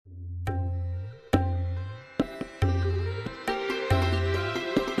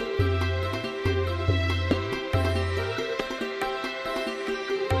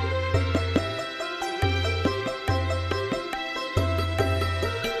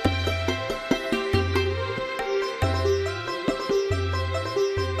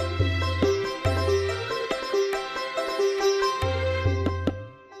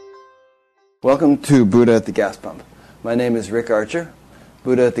Welcome to Buddha at the Gas Pump. My name is Rick Archer.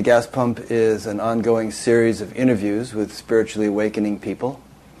 Buddha at the Gas Pump is an ongoing series of interviews with spiritually awakening people.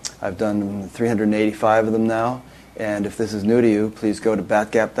 I've done 385 of them now, and if this is new to you, please go to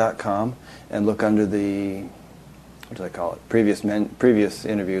batgap.com and look under the, what do I call it, previous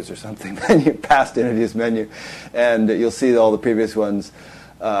interviews or something, past interviews menu, and you'll see all the previous ones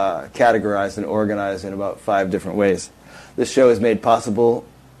categorized and organized in about 5 different ways. This show is made possible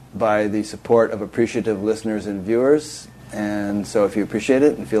by the support of appreciative listeners and viewers, and so if you appreciate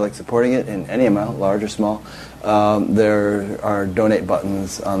it and feel like supporting it in any amount, large or small, there are donate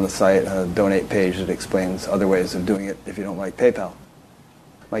buttons on the site, a donate page that explains other ways of doing it if you don't like PayPal.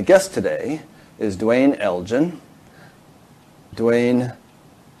 My guest today is Duane Elgin. Duane,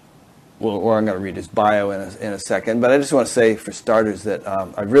 or I'm going to read his bio in a second, but I just want to say for starters that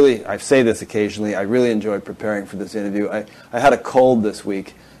I say this occasionally, I really enjoyed preparing for this interview. I had a cold this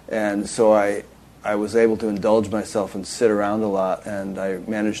week, and so I was able to indulge myself and sit around a lot, and I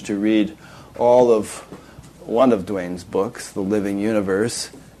managed to read all of one of Duane's books, The Living Universe,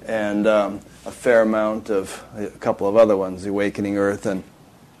 and a fair amount of a couple of other ones, The Awakening Earth and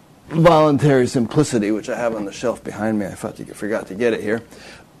Voluntary Simplicity, which I have on the shelf behind me. I forgot to get it here.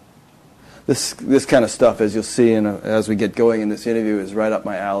 This kind of stuff, as you'll see as we get going in this interview, is right up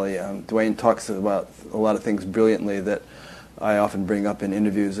my alley. Duane talks about a lot of things brilliantly that I often bring up in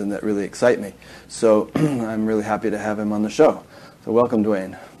interviews and that really excite me. So I'm really happy to have him on the show. So welcome,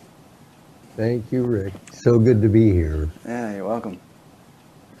 Duane. Thank you, Rick. So good to be here. Yeah, you're welcome.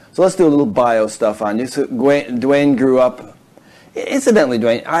 So let's do a little bio stuff on you. So Duane grew up... Incidentally,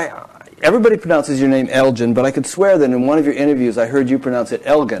 Duane, everybody pronounces your name Elgin, but I could swear that in one of your interviews I heard you pronounce it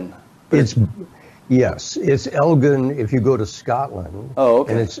Elgin. Yes, it's Elgin if you go to Scotland. Oh,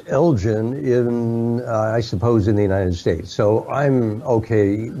 okay. And it's Elgin in, I suppose, in the United States. So I'm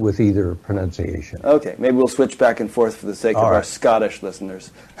okay with either pronunciation. Okay, maybe we'll switch back and forth for the sake of our Scottish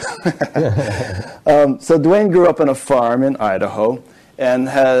listeners. So Duane grew up on a farm in Idaho, and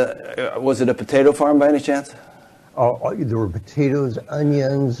was it a potato farm by any chance? There were potatoes,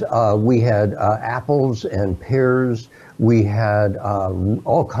 onions, we had apples and pears, we had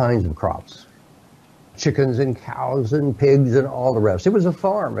all kinds of crops. Chickens and cows and pigs and all the rest. It was a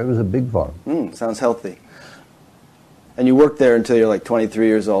farm. It was a big farm. Sounds healthy. And you worked there until you're like 23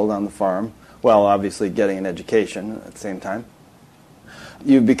 years old on the farm, while obviously getting an education at the same time.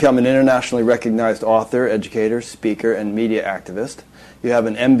 You've become an internationally recognized author, educator, speaker, and media activist. You have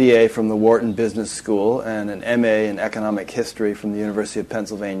an MBA from the Wharton Business School and an MA in Economic History from the University of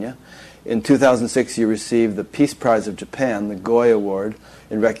Pennsylvania. In 2006, you received the Peace Prize of Japan, the Goy Award,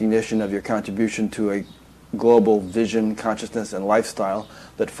 in recognition of your contribution to a global vision, consciousness, and lifestyle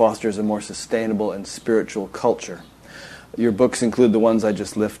that fosters a more sustainable and spiritual culture. Your books include the ones I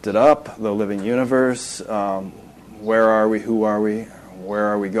just lifted up, The Living Universe, Where Are We, Who Are We, Where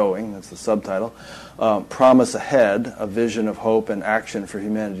Are We Going? That's the subtitle. Promise Ahead, A Vision of Hope and Action for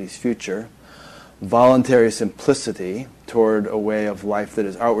Humanity's Future. Voluntary Simplicity, Toward a Way of Life that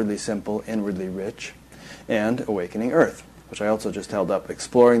is Outwardly Simple, Inwardly Rich. And Awakening Earth, which I also just held up,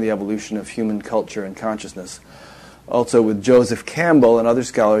 Exploring the Evolution of Human Culture and Consciousness. Also with Joseph Campbell and other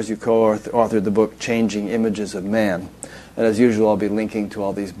scholars, you co-authored the book Changing Images of Man. And as usual, I'll be linking to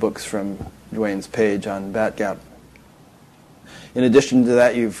all these books from Duane's page on Batgap. In addition to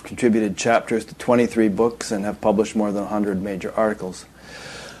that, you've contributed chapters to 23 books and have published more than 100 major articles.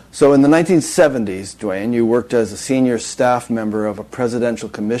 So in the 1970s, Duane, you worked as a senior staff member of a presidential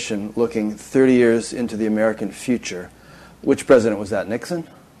commission looking 30 years into the American future. Which president was that, Nixon?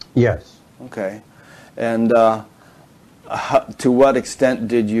 Yes. Okay. And to what extent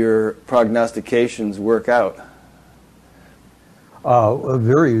did your prognostications work out?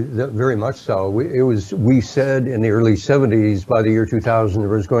 Very much so. We said in the early 70s, by the year 2000, there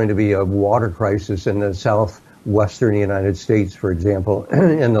was going to be a water crisis in the southwestern United States, for example,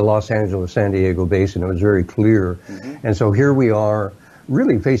 in the Los Angeles-San Diego basin. It was very clear. Mm-hmm. And so here we are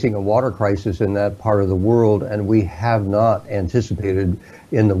really facing a water crisis in that part of the world, and we have not anticipated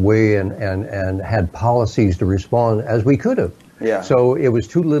in the way and had policies to respond as we could have. Yeah. So it was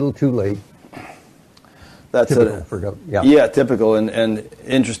too little, too late. That's typical. Typical and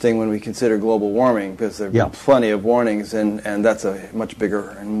interesting when we consider global warming, because there have been plenty of warnings, and that's a much bigger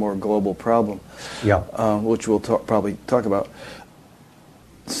and more global problem, which we'll probably talk about.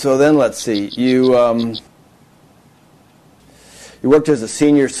 So then let's see. You worked as a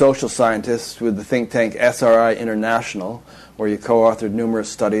senior social scientist with the think tank SRI International, where you co-authored numerous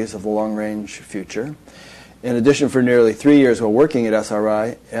studies of the long-range future. In addition, for nearly 3 years while working at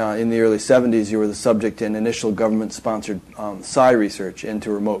SRI, in the early 70s, you were the subject in initial government-sponsored psi research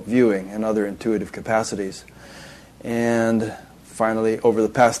into remote viewing and other intuitive capacities. And finally, over the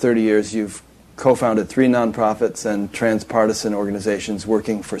past 30 years, you've co-founded 3 nonprofits and transpartisan organizations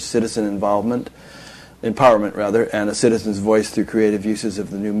working for citizen empowerment, and a citizen's voice through creative uses of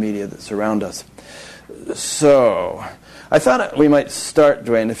the new media that surround us. So, I thought we might start,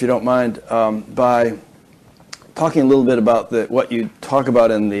 Dwayne, if you don't mind, by talking a little bit about what you talk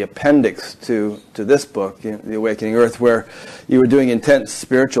about in the appendix to this book, The Awakening Earth, where you were doing intense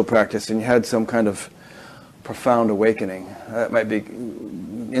spiritual practice and you had some kind of profound awakening. That might be,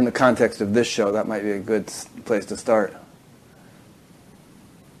 in the context of this show, that might be a good place to start.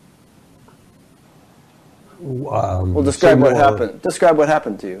 Well, describe what happened. Describe what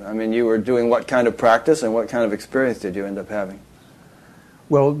happened to you. I mean, you were doing what kind of practice and what kind of experience did you end up having?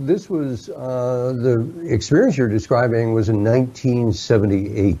 Well, this was, the experience you're describing was in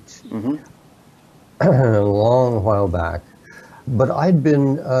 1978, a long while back. But I'd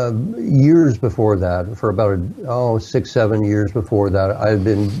been, years before that, for about 6, 7 years before that, I'd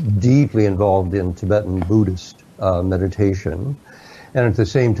been deeply involved in Tibetan Buddhist meditation. And at the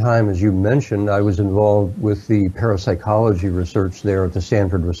same time, as you mentioned, I was involved with the parapsychology research there at the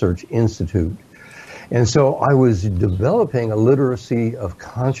Stanford Research Institute. And so I was developing a literacy of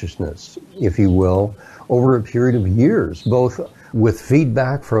consciousness, if you will, over a period of years, both with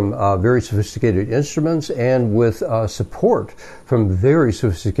feedback from very sophisticated instruments and with support from very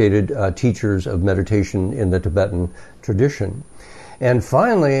sophisticated teachers of meditation in the Tibetan tradition. And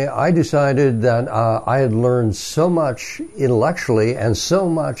finally, I decided that I had learned so much intellectually and so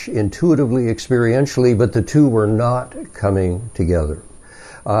much intuitively, experientially, but the two were not coming together.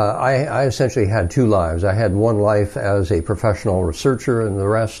 I essentially had 2 lives. I had one life as a professional researcher, and the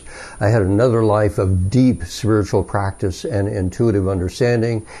rest, I had another life of deep spiritual practice and intuitive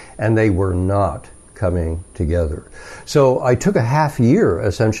understanding, and they were not coming together. So I took a half year,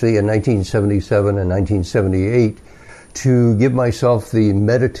 essentially, in 1977 and 1978, to give myself the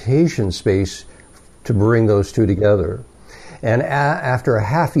meditation space to bring those two together. And after a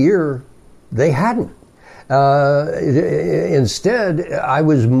half year, they hadn't. Instead, I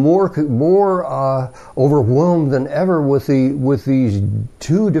was more overwhelmed than ever with these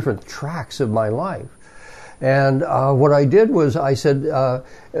 2 different tracks of my life. And what I did was I said,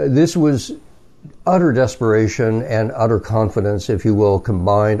 this was utter desperation and utter confidence, if you will,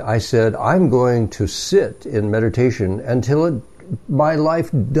 combined. I said, I'm going to sit in meditation until my life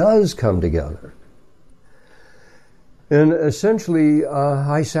does come together. And essentially,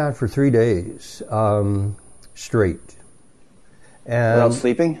 I sat for 3 days straight. And without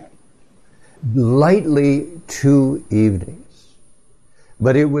sleeping? Lightly 2 evenings.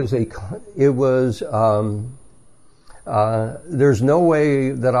 But there's no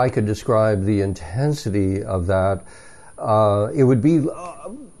way that I could describe the intensity of that. It would be,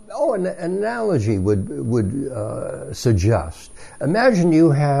 an analogy would suggest. Imagine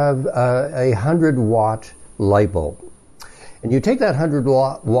you have a 100-watt light bulb. And you take that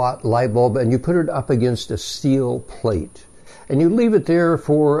 100-watt light bulb and you put it up against a steel plate. And you leave it there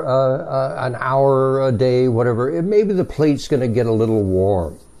for an hour, a day, whatever. Maybe the plate's going to get a little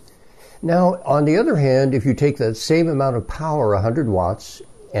warm. Now, on the other hand, if you take that same amount of power, 100 watts,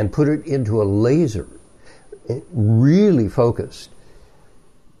 and put it into a laser, really focused,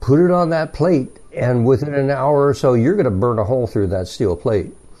 put it on that plate, and within an hour or so, you're going to burn a hole through that steel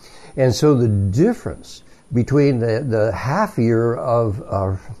plate. And so the difference between the half year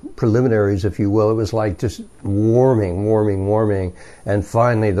of preliminaries, if you will, it was like just warming, and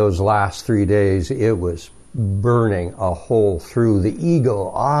finally those last 3 days, it was burning a hole through the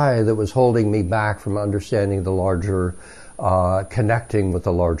ego I that was holding me back from understanding the larger, connecting with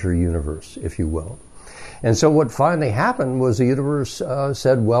the larger universe, if you will. And so what finally happened was the universe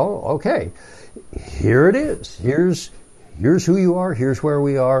said, well, okay, here it is. Here's who you are. Here's where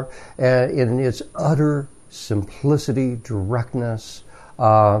we are. In its utter simplicity, directness.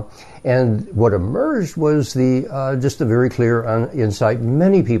 And what emerged was just a very clear insight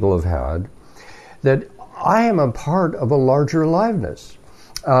many people have had, that I am a part of a larger aliveness.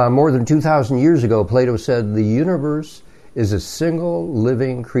 More than 2,000 years ago, Plato said the universe is a single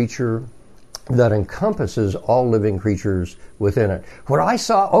living creature that encompasses all living creatures within it. What I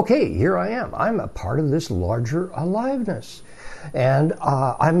saw, okay, here I am. I'm a part of this larger aliveness. And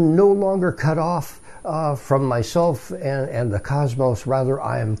I'm no longer cut off from myself and the cosmos. Rather,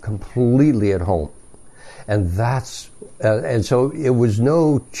 I am completely at home. And and so it was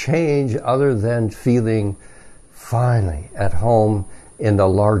no change other than feeling finally at home in the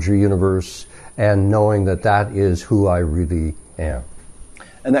larger universe, and knowing that that is who I really am.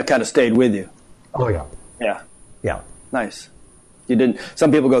 And that kind of stayed with you. Oh, yeah. Yeah. Yeah. Nice. You didn't.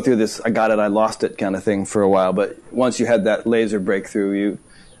 Some people go through this "I got it, I lost it" kind of thing for a while, but once you had that laser breakthrough,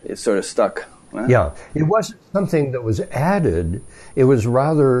 it sort of stuck. Huh? Yeah, it wasn't something that was added. It was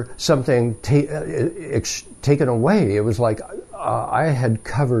rather something taken away. It was like I had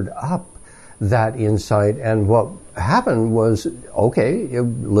covered up that insight, and what happened was, okay,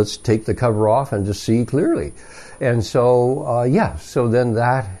 let's take the cover off and just see clearly. And so, so then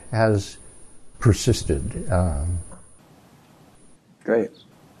that has persisted. Great.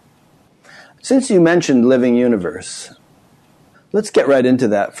 Since you mentioned Living Universe, let's get right into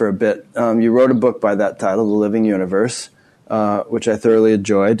that for a bit. You wrote a book by that title, The Living Universe, which I thoroughly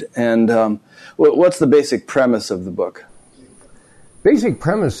enjoyed. And what's the basic premise of the book? Basic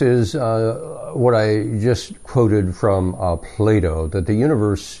premise is what I just quoted from Plato, that the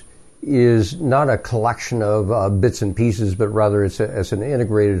universe is not a collection of bits and pieces, but rather it's an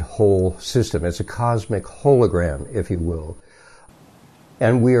integrated whole system. It's a cosmic hologram, if you will.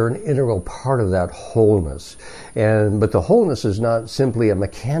 And we are an integral part of that wholeness. But the wholeness is not simply a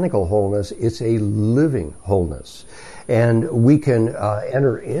mechanical wholeness, it's a living wholeness. And we can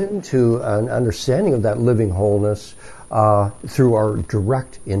enter into an understanding of that living wholeness through our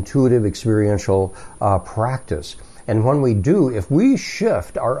direct, intuitive, experiential practice. And when we do, if we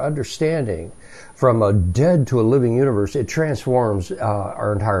shift our understanding from a dead to a living universe, it transforms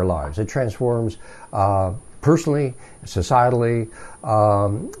our entire lives. It transforms personally, societally,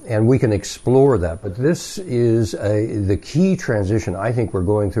 and we can explore that. But this is the key transition I think we're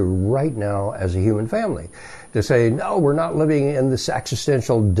going through right now as a human family. To say, no, we're not living in this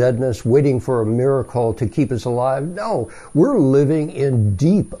existential deadness, waiting for a miracle to keep us alive. No, we're living in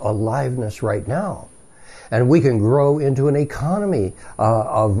deep aliveness right now. And we can grow into an economy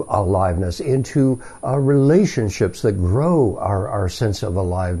of aliveness, into relationships that grow our sense of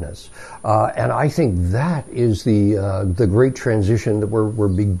aliveness. And I think that is the great transition that we're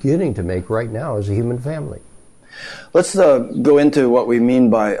beginning to make right now as a human family. Let's go into what we mean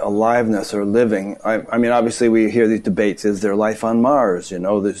by aliveness or living. I mean, obviously we hear these debates. Is there life on Mars?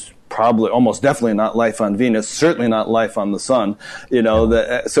 There's probably, almost definitely not life on Venus, certainly not life on the sun.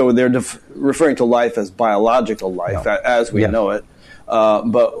 So they're referring to life as biological life, as we know it.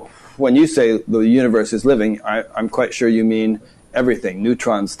 But when you say the universe is living, I'm quite sure you mean everything.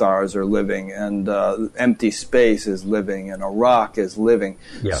 Neutron stars are living, and empty space is living, and a rock is living.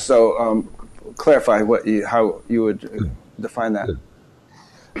 Yeah. So clarify how you would define that.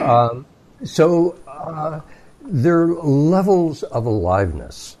 There are levels of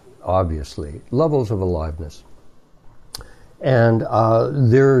aliveness, obviously, levels of aliveness. And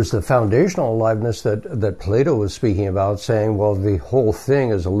there's the foundational aliveness that Plato was speaking about, saying, well, the whole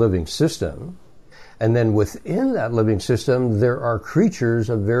thing is a living system. And then within that living system, there are creatures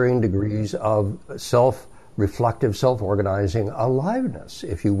of varying degrees of self-reflective, self-organizing aliveness,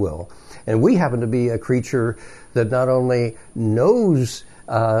 if you will. And we happen to be a creature that not only knows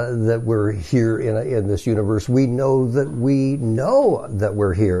that we're here in this universe, we know that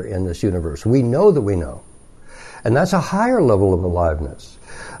we're here in this universe. We know that we know. And that's a higher level of aliveness.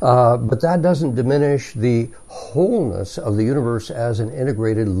 But that doesn't diminish the wholeness of the universe as an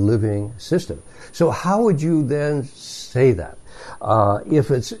integrated living system. So how would you then say that? If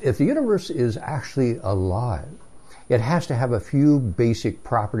the universe is actually alive, it has to have a few basic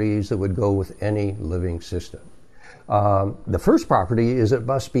properties that would go with any living system. The first property is it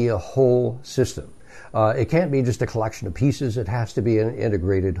must be a whole system. It can't be just a collection of pieces. It has to be an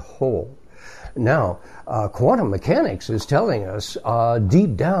integrated whole. Now, quantum mechanics is telling us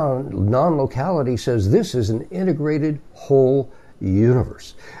deep down, non-locality says this is an integrated whole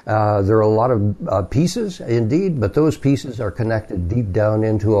universe. There are a lot of pieces, indeed, but those pieces are connected deep down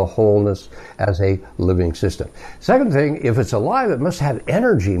into a wholeness as a living system. Second thing, if it's alive, it must have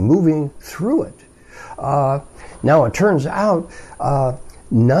energy moving through it. Now, it turns out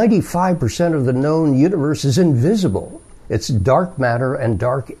 95% of the known universe is invisible. It's dark matter and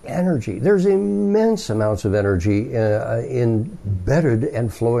dark energy. There's immense amounts of energy embedded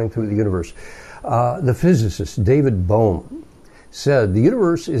and flowing through the universe. The physicist David Bohm said the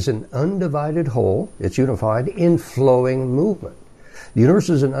universe is an undivided whole, it's unified, in flowing movement. The universe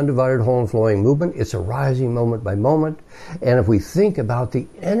is an undivided whole in flowing movement. It's arising moment by moment. And if we think about the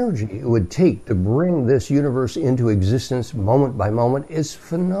energy it would take to bring this universe into existence moment by moment, it's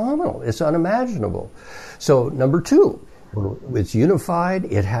phenomenal. It's unimaginable. So, number two, it's unified.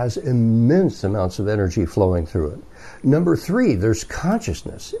 It has immense amounts of energy flowing through it. Number three, there's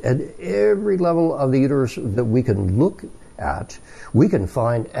consciousness at every level of the universe that we can look at, we can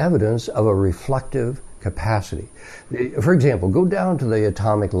find evidence of a reflective capacity. For example, go down to the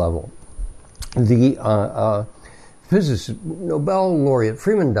atomic level. The physicist, Nobel laureate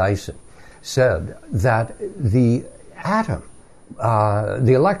Freeman Dyson said that the atom,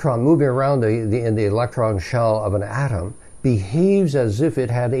 the electron moving around in the electron shell of an atom, behaves as if it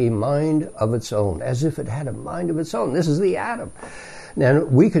had a mind of its own, as if it had a mind of its own. This is the atom.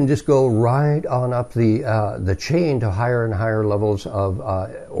 And we can just go right on up the chain to higher and higher levels of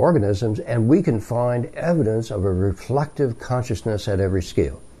organisms, and we can find evidence of a reflective consciousness at every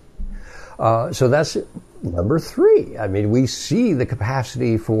scale. So that's number 3. I mean, we see the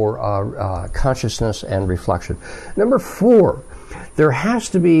capacity for consciousness and reflection. Number 4, there has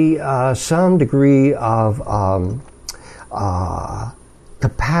to be some degree of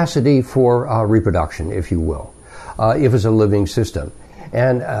capacity for reproduction, if you will, if it's a living system.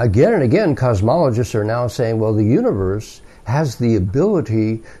 And again, cosmologists are now saying, well, the universe has the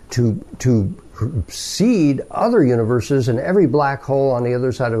ability to seed other universes, and every black hole on the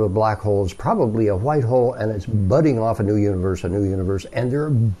other side of a black hole is probably a white hole, and it's budding off a new universe, and there are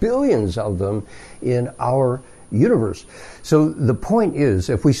billions of them in our universe. So the point is,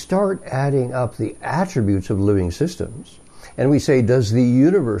 if we start adding up the attributes of living systems, and we say, does the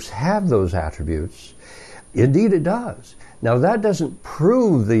universe have those attributes? Indeed it does. Now that doesn't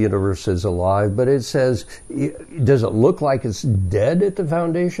prove the universe is alive, but it says, does it look like it's dead at the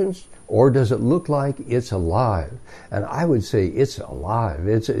foundations? Or does it look like it's alive? And I would say it's alive.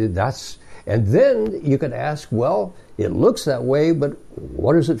 And then you could ask, well, it looks that way, but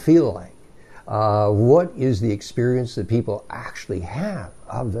what does it feel like? What is the experience that people actually have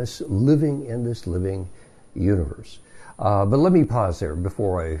of this living in this living universe? But let me pause there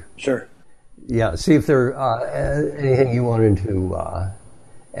before I... Sure. Yeah, see if there anything you wanted to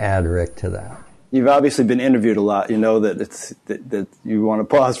add, Rick, to that. You've obviously been interviewed a lot. You know that that you want to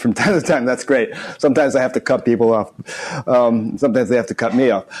pause from time to time. That's great. Sometimes I have to cut people off. Sometimes they have to cut me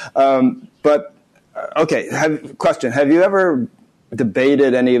off. Okay. Question: have you ever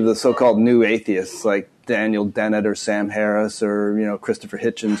debated any of the so-called new atheists like Daniel Dennett or Sam Harris or Christopher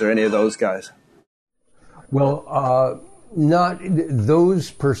Hitchens or any of those guys? Well, not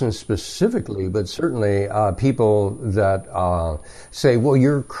those persons specifically, but certainly people that say, well,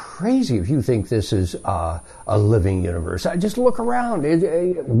 you're crazy if you think this is a living universe. Just look around.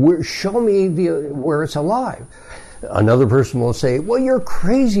 Show me where it's alive. Another person will say, well, you're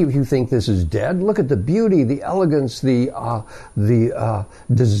crazy if you think this is dead. Look at the beauty, the elegance, the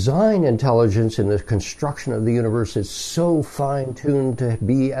design intelligence in the construction of the universe. It's so fine-tuned to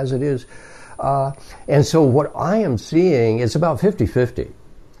be as it is. And so what I am seeing is about 50-50.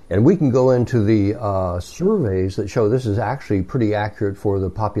 And we can go into the surveys that show this is actually pretty accurate for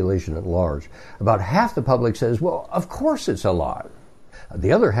the population at large. About half the public says, well, of course it's alive.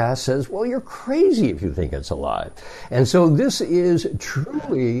 The other half says, well, you're crazy if you think it's alive. And so this is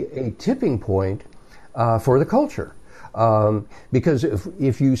truly a tipping point for the culture. Because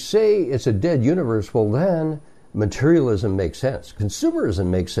if you say it's a dead universe, well then materialism makes sense. Consumerism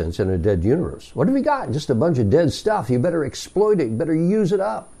makes sense in a dead universe. What have we got? Just a bunch of dead stuff. You better exploit it. You better use it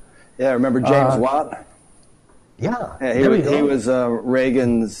up. Yeah, remember James Watt? Yeah. He was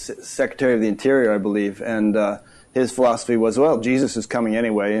Reagan's Secretary of the Interior, I believe, and his philosophy was, well, Jesus is coming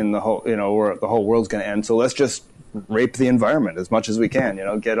anyway, and the whole world's going to end. So let's just rape the environment as much as we can.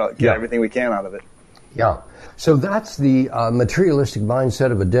 Get everything we can out of it. Yeah. So that's the materialistic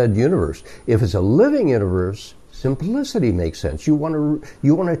mindset of a dead universe. If it's a living universe, simplicity makes sense. You want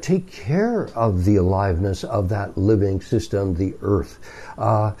to take care of the aliveness of that living system, the Earth.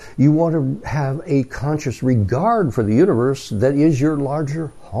 You want to have a conscious regard for the universe that is your larger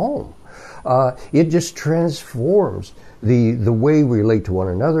home. It just transforms the way we relate to one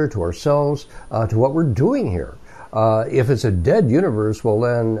another, to ourselves, to what we're doing here. If it's a dead universe, well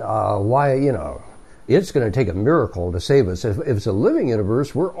then why, it's going to take a miracle to save us. If it's a living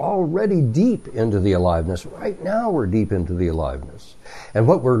universe, we're already deep into the aliveness. Right now we're deep into the aliveness. And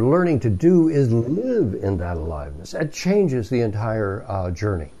what we're learning to do is live in that aliveness. That changes the entire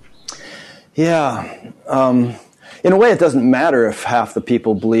journey. Yeah. In a way, it doesn't matter if half the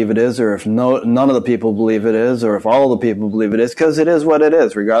people believe it is, or if none of the people believe it is, or if all the people believe it is, because it is what it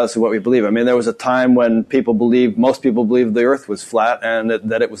is, regardless of what we believe. I mean, there was a time when most people believed the Earth was flat and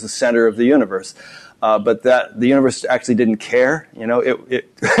that it was the center of the universe. But that the universe actually didn't care.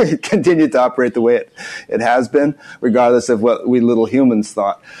 It continued to operate the way it has been, regardless of what we little humans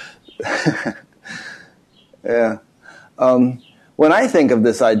thought. Yeah. When I think of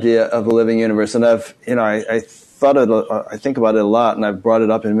this idea of a living universe, and I think about it a lot, and I've brought it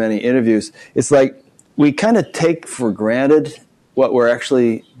up in many interviews. It's like we kind of take for granted what we're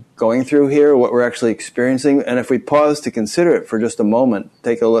actually going through here, what we're actually experiencing. And if we pause to consider it for just a moment,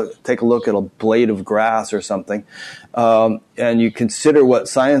 take a look at a blade of grass or something, and you consider what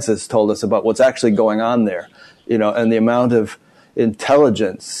science has told us about what's actually going on there, and the amount of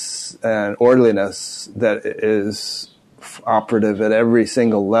intelligence and orderliness that is operative at every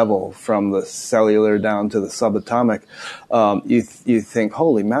single level, from the cellular down to the subatomic, you think,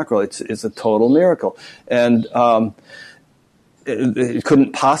 holy mackerel, it's a total miracle. And it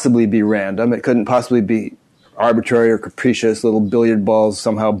couldn't possibly be random. It couldn't possibly be arbitrary or capricious, little billiard balls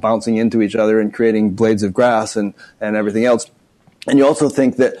somehow bouncing into each other and creating blades of grass and everything else. And you also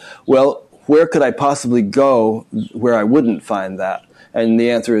think that, well, where could I possibly go where I wouldn't find that? And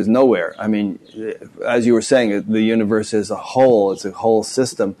the answer is nowhere. I mean, as you were saying, the universe is a whole. It's a whole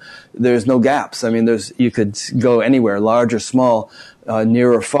system. There's no gaps. I mean, you could go anywhere, large or small,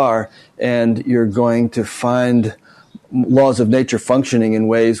 near or far, and you're going to find laws of nature functioning in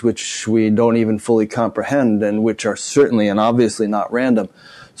ways which we don't even fully comprehend, and which are certainly and obviously not random.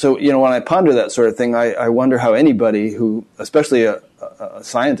 So, when I ponder that sort of thing, I wonder how anybody who, especially a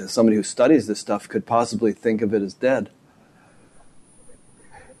scientist, somebody who studies this stuff, could possibly think of it as dead.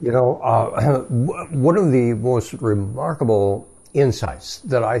 One of the most remarkable insights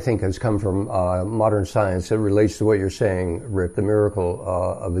that I think has come from modern science that relates to what you're saying, Rick, the miracle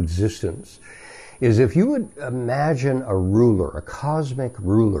of existence, is if you would imagine a ruler, a cosmic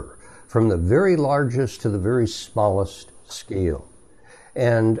ruler, from the very largest to the very smallest scale.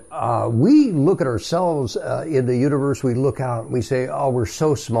 And we look at ourselves in the universe, we look out and we say, oh, we're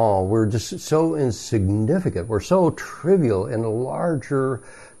so small, we're just so insignificant, we're so trivial in a larger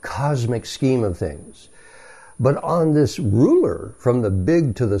cosmic scheme of things. But on this ruler, from the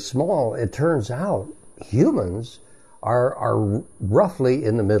big to the small, it turns out humans are roughly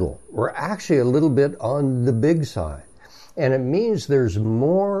in the middle. We're actually a little bit on the big side. And it means there's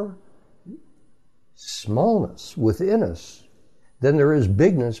more smallness within us than there is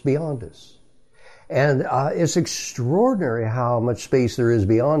bigness beyond us. And it's extraordinary how much space there is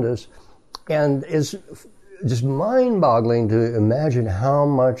beyond us. And it's just mind-boggling to imagine how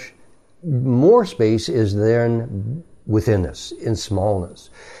much more space is then within us in smallness.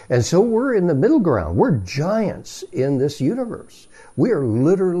 And so we're in the middle ground. We're giants in this universe. We are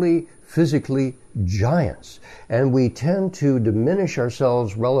literally, physically giants. And we tend to diminish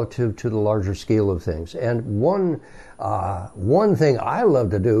ourselves relative to the larger scale of things. And one thing I love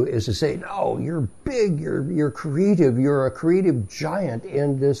to do is to say, no, you're big, you're creative, you're a creative giant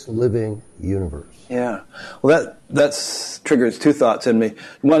in this living universe. Yeah. Well, that triggers two thoughts in me.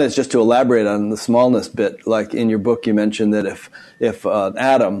 One is just to elaborate on the smallness bit. Like in your book, you mentioned that if an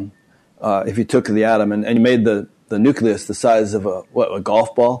atom, if you took the atom and you made the nucleus the size of a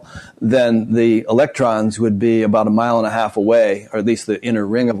golf ball, then the electrons would be about 1.5 miles away, or at least the inner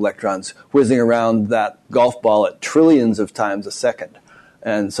ring of electrons, whizzing around that golf ball at trillions of times a second.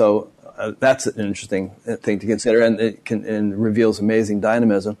 And so that's an interesting thing to consider, and it reveals amazing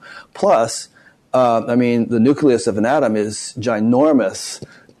dynamism. Plus, the nucleus of an atom is ginormous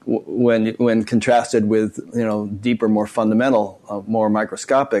when contrasted with deeper, more fundamental, more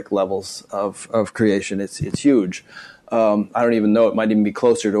microscopic levels of creation. It's huge. I don't even know, it might even be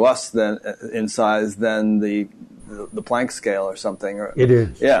closer to us in size than the Planck scale or something. It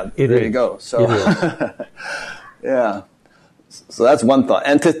is. Yeah, there you go. So yeah. So that's one thought.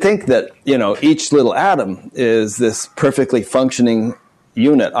 And to think that each little atom is this perfectly functioning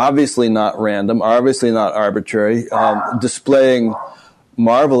unit, obviously not random, obviously not arbitrary, displaying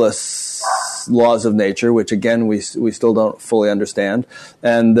marvelous laws of nature, which again we still don't fully understand,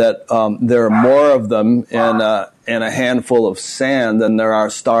 and that there are more of them in a handful of sand than there are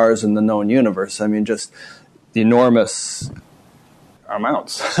stars in the known universe. I mean, just enormous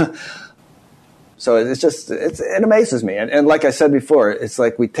amounts. So it amazes me, and like I said before, it's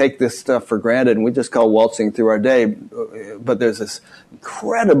like we take this stuff for granted and we just go waltzing through our day, but there's this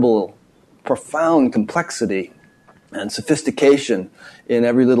incredible, profound complexity and sophistication in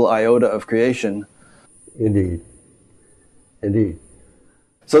every little iota of creation. Indeed.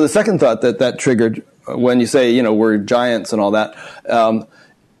 So the second thought that triggered, when you say, we're giants and all that,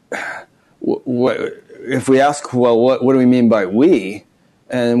 if we ask, well, what do we mean by we?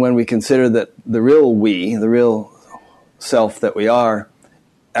 And when we consider that the real we, the real self that we are,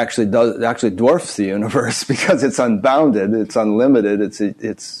 actually dwarfs the universe because it's unbounded, it's unlimited,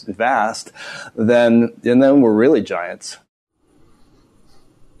 it's vast, then we're really giants.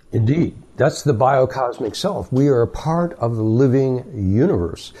 Indeed. That's the biocosmic self. We are a part of the living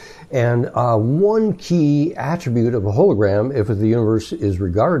universe. And one key attribute of a hologram, if the universe is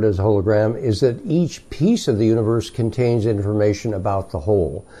regarded as a hologram, is that each piece of the universe contains information about the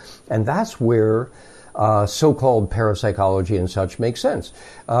whole. And that's where so-called parapsychology and such makes sense.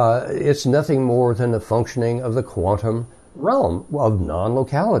 It's nothing more than the functioning of the quantum realm of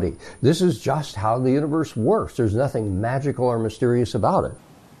non-locality. This is just how the universe works. There's nothing magical or mysterious about it.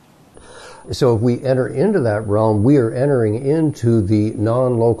 So if we enter into that realm, we are entering into the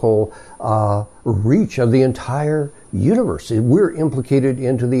non-local reach of the entire universe. We're implicated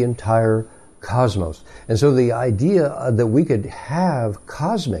into the entire cosmos. And so the idea that we could have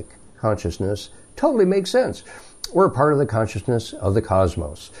cosmic consciousness totally makes sense. We're a part of the consciousness of the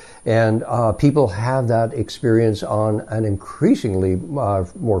cosmos. And people have that experience on an increasingly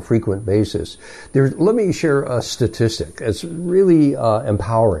more frequent basis. Let me share a statistic. It's really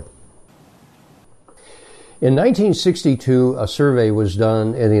empowering. In 1962, a survey was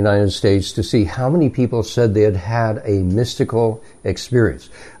done in the United States to see how many people said they had had a mystical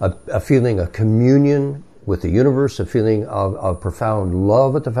experience, a feeling of communion with the universe, a feeling of profound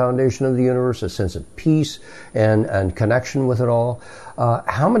love at the foundation of the universe, a sense of peace and connection with it all.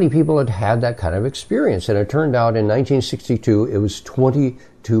 How many people had had that kind of experience? And it turned out in 1962, it was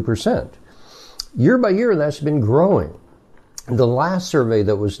 22%. Year by year, that's been growing. The last survey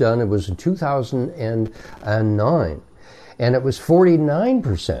that was done, it was in 2009, and it was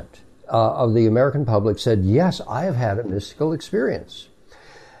 49% of the American public said, yes, I have had a mystical experience.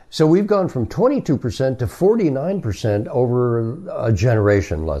 So we've gone from 22% to 49% over a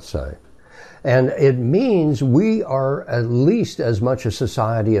generation, let's say. And it means we are at least as much a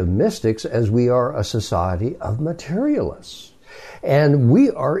society of mystics as we are a society of materialists. And we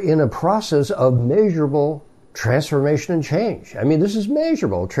are in a process of measurable transformation and change. I mean, this is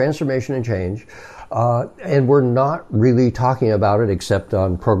measurable, transformation and change. And we're not really talking about it except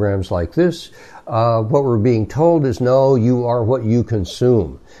on programs like this. What we're being told is, no, you are what you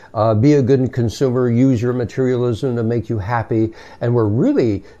consume. Be a good consumer, use your materialism to make you happy. And we're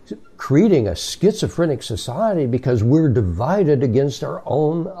really creating a schizophrenic society because we're divided against our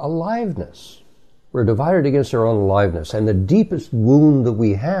own aliveness. We're divided against our own aliveness. And the deepest wound that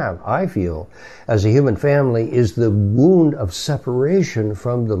we have, I feel, as a human family, is the wound of separation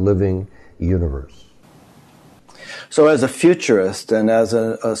from the living universe. So as a futurist and as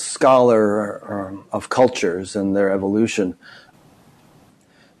a scholar of cultures and their evolution,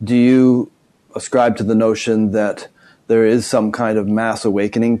 do you ascribe to the notion that there is some kind of mass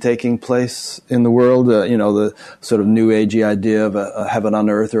awakening taking place in the world? The sort of new agey idea of a heaven on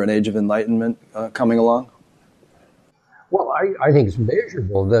earth or an age of enlightenment coming along? Well, I think it's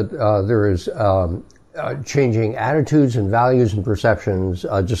measurable that there is changing attitudes and values and perceptions,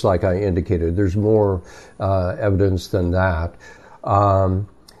 just like I indicated. There's more evidence than that.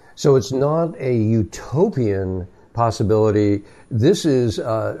 So it's not a utopian possibility. This is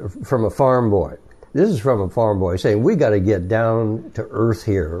from a farm boy. This is from a farm boy saying, we got to get down to earth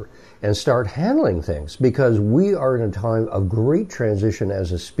here and start handling things because we are in a time of great transition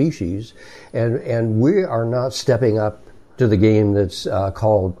as a species, and we are not stepping up to the game that's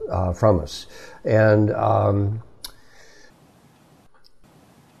called from us. And I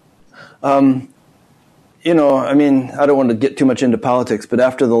don't want to get too much into politics, but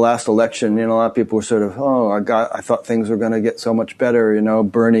after the last election, a lot of people were sort of, I thought things were going to get so much better.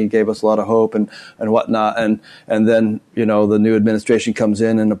 Bernie gave us a lot of hope and whatnot. And then, the new administration comes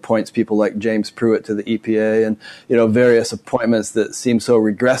in and appoints people like James Pruitt to the EPA and, various appointments that seem so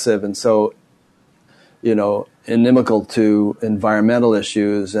regressive and so, inimical to environmental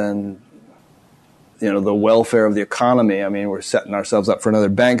issues and, the welfare of the economy. I mean, we're setting ourselves up for another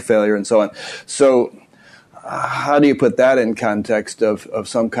bank failure and so on. So, how do you put that in context of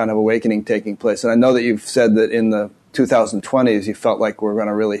some kind of awakening taking place? And I know that you've said that in the 2020s you felt like we're going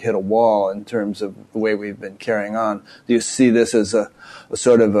to really hit a wall in terms of the way we've been carrying on. Do you see this as a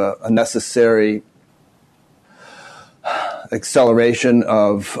sort of a necessary acceleration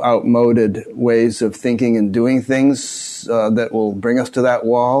of outmoded ways of thinking and doing things that will bring us to that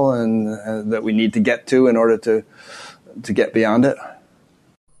wall and that we need to get to in order to get beyond it?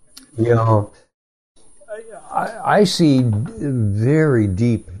 I see very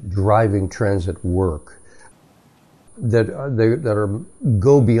deep driving trends at work that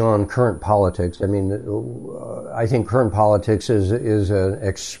go beyond current politics. I mean, I think current politics is an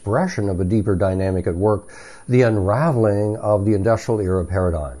expression of a deeper dynamic at work, the unraveling of the industrial era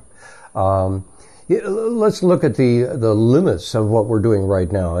paradigm. Let's look at the limits of what we're doing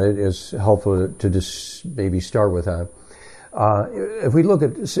right now. It is helpful to just maybe start with that. If we look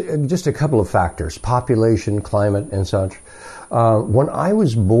at just a couple of factors, population, climate, and such, when I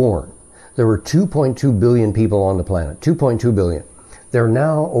was born, there were 2.2 billion people on the planet, 2.2 billion. There are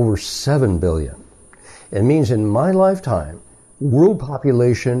now over 7 billion. It means in my lifetime, world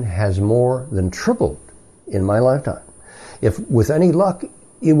population has more than tripled in my lifetime. If with any luck,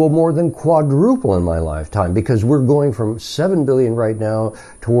 it will more than quadruple in my lifetime, because we're going from 7 billion right now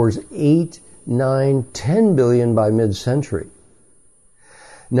towards 8, 9, 10 billion by mid-century.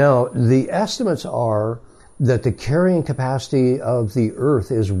 Now, the estimates are that the carrying capacity of the Earth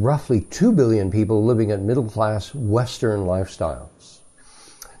is roughly 2 billion people living at middle-class Western lifestyles.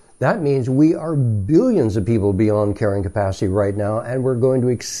 That means we are billions of people beyond carrying capacity right now, and we're going to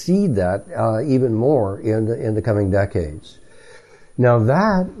exceed that even more in the coming decades. Now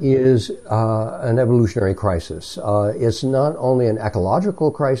that is an evolutionary crisis. It's not only an ecological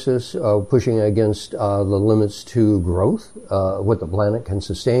crisis, pushing against the limits to growth, what the planet can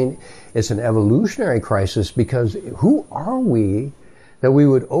sustain. It's an evolutionary crisis, because who are we that we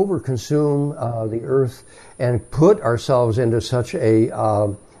would overconsume the Earth and put ourselves into such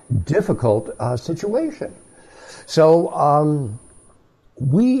a difficult situation? So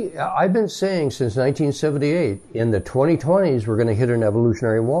I've been saying since 1978, in the 2020s, we're going to hit an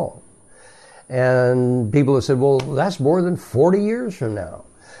evolutionary wall. And people have said, well, that's more than 40 years from now.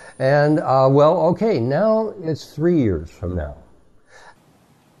 And, okay, now it's 3 years from now.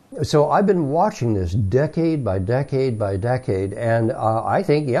 So I've been watching this decade by decade by decade, and I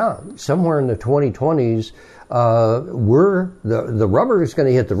think, somewhere in the 2020s, the rubber is going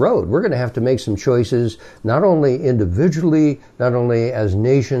to hit the road. We're going to have to make some choices, not only individually, not only as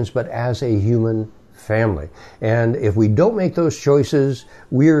nations, but as a human family. And if we don't make those choices,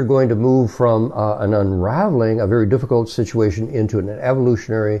 we are going to move from an unraveling, a very difficult situation, into an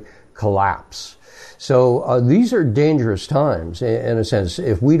evolutionary collapse. So these are dangerous times, in a sense.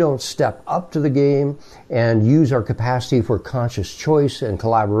 If we don't step up to the game and use our capacity for conscious choice and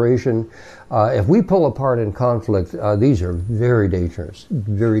collaboration, if we pull apart in conflict, these are very dangerous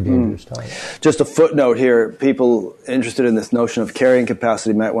times. Just a footnote here. People interested in this notion of carrying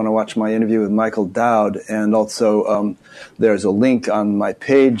capacity might want to watch my interview with Michael Dowd, and also there's a link on my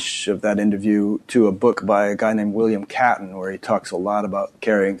page of that interview to a book by a guy named William Catton, where he talks a lot about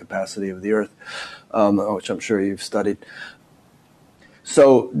carrying capacity of the Earth. Which I'm sure you've studied.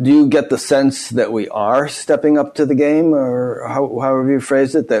 So do you get the sense that we are stepping up to the game, or however you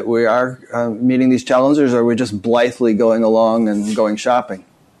phrased it, that we are meeting these challenges, or are we just blithely going along and going shopping?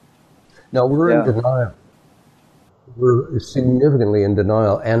 No, we're in denial. We're significantly in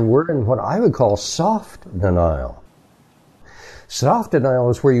denial, and we're in what I would call soft denial. Soft denial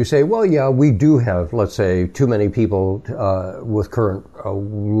is where you say, well, yeah, we do have, let's say, too many people with current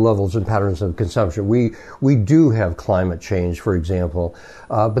levels and patterns of consumption. We do have climate change, for example.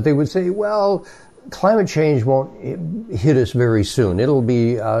 But they would say, well, climate change won't hit us very soon. It'll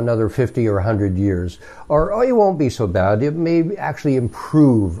be another 50 or 100 years. Or, it won't be so bad. It may actually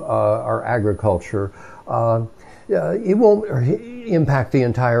improve our agriculture. It won't impact the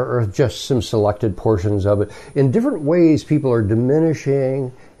entire Earth, just some selected portions of it. In different ways, people are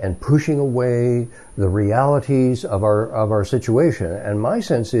diminishing and pushing away the realities of our situation. And my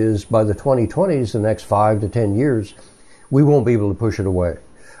sense is, by the 2020s, the next 5 to 10 years, we won't be able to push it away.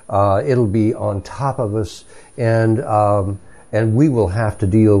 It'll be on top of us, and we will have to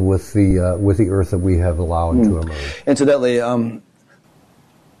deal with the Earth that we have allowed to emerge. Incidentally,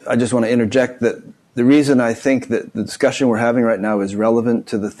 I just want to interject that the reason I think that the discussion we're having right now is relevant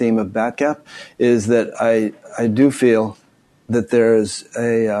to the theme of BatCap is that I do feel that there is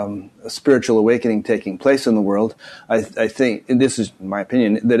a spiritual awakening taking place in the world. I think, and this is my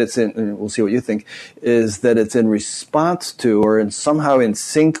opinion, that it's in, and we'll see what you think, is that it's in response to, or somehow in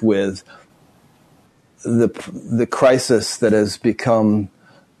sync with, the crisis that has become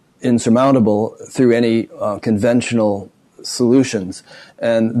insurmountable through any conventional solutions,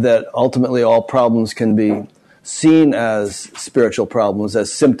 and that ultimately all problems can be seen as spiritual problems,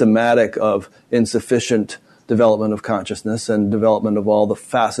 as symptomatic of insufficient development of consciousness and development of all the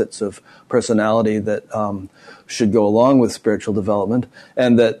facets of personality that should go along with spiritual development,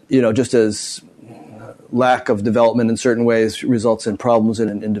 and that, just as lack of development in certain ways results in problems in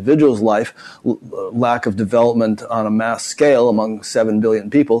an individual's life, lack of development on a mass scale among 7 billion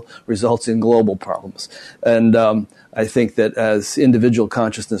people results in global problems. And I think that as individual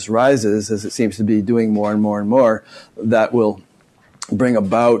consciousness rises, as it seems to be doing more and more and more, that will bring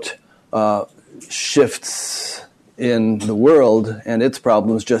about shifts in the world and its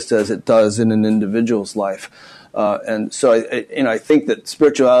problems, just as it does in an individual's life. And so I think that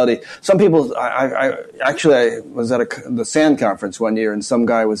spirituality. Some people. I was at the SAND conference one year, and some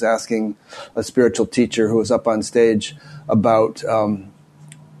guy was asking a spiritual teacher who was up on stage about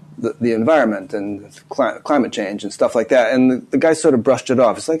the environment and climate change and stuff like that. And the guy sort of brushed it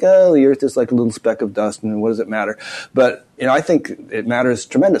off. It's like, oh, the Earth is like a little speck of dust, and what does it matter? But I think it matters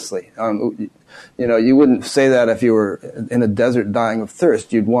tremendously. You wouldn't say that if you were in a desert dying of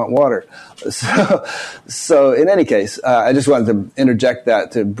thirst. You'd want water. So in any case, I just wanted to interject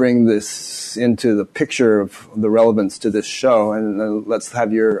that to bring this into the picture of the relevance to this show, and let's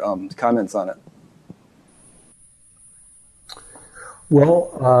have your comments on it.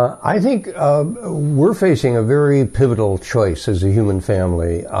 Well, I think we're facing a very pivotal choice as a human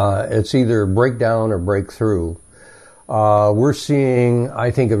family. It's either breakdown or breakthrough. We're seeing,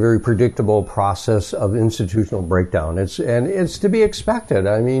 I think, a very predictable process of institutional breakdown. It's to be expected.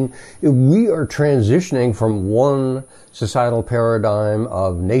 I mean, we are transitioning from one societal paradigm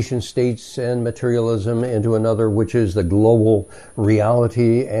of nation states and materialism into another, which is the global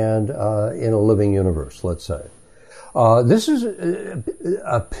reality and in a living universe, let's say. This is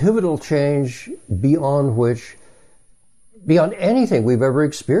a pivotal change beyond anything we've ever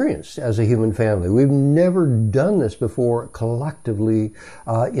experienced as a human family. We've never done this before collectively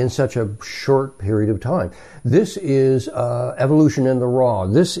in such a short period of time. This is evolution in the raw.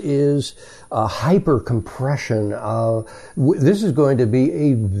 This is hyper compression. This is going to be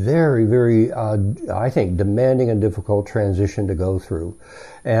a very, very, I think, demanding and difficult transition to go through.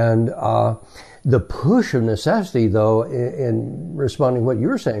 And the push of necessity, though, in responding to what you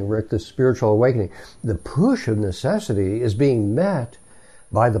were saying, Rick, the spiritual awakening, the push of necessity is being met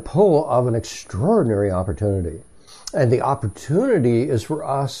by the pull of an extraordinary opportunity. And the opportunity is for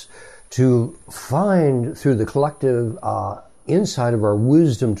us to find, through the collective insight of our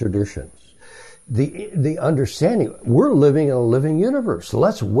wisdom traditions, the understanding we're living in a living universe.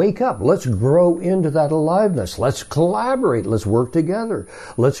 Let's wake up. Let's grow into that aliveness. Let's collaborate. Let's work together.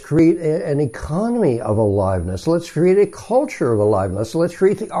 Let's create an economy of aliveness. Let's create a culture of aliveness. Let's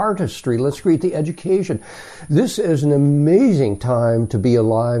create the artistry. Let's create the education. This is an amazing time to be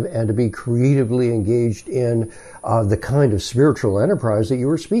alive and to be creatively engaged in the kind of spiritual enterprise that you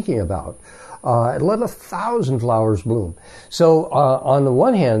were speaking about. And let 1,000 flowers bloom. So, on the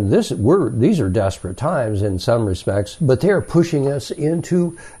one hand, these are desperate times in some respects, but they are pushing us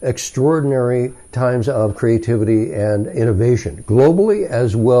into extraordinary times of creativity and innovation, globally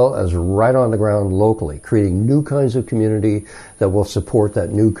as well as right on the ground locally, creating new kinds of community that will support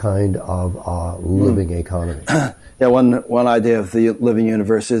that new kind of living economy. Yeah, one idea of the living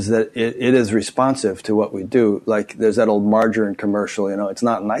universe is that it is responsive to what we do. Like there's that old margarine commercial, it's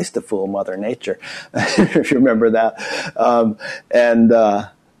not nice to fool Mother Nature, if you remember that.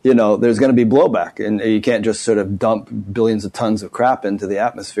 There's going to be blowback, and you can't just sort of dump billions of tons of crap into the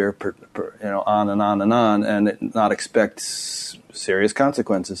atmosphere, on and on and on, and not expect serious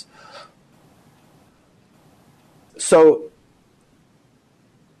consequences. So,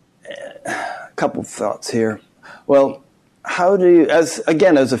 a couple of thoughts here. Well, how do you, as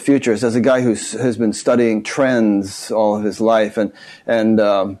a futurist, as a guy who has been studying trends all of his life, and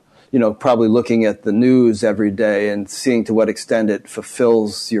probably looking at the news every day and seeing to what extent it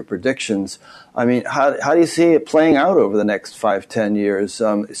fulfills your predictions. I mean, how do you see it playing out over the next 5-10 years?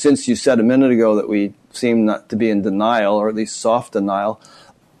 Since you said a minute ago that we seem not to be in denial, or at least soft denial,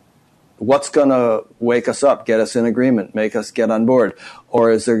 what's going to wake us up, get us in agreement, make us get on board?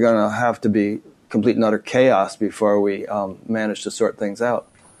 Or is there going to have to be complete and utter chaos before we manage to sort things out?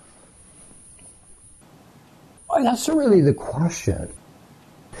 Well, that's really the question.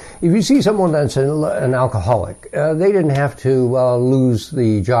 If you see someone that's an alcoholic, they didn't have to lose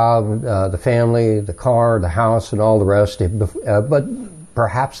the job, the family, the car, the house, and all the rest, but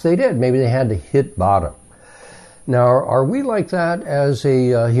perhaps they did. Maybe they had to hit bottom. Now, are we like that as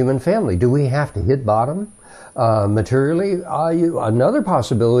a human family? Do we have to hit bottom? Materially, another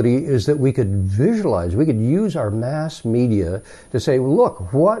possibility is that we could visualize, we could use our mass media to say,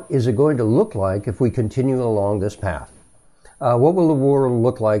 look, what is it going to look like if we continue along this path? What will the world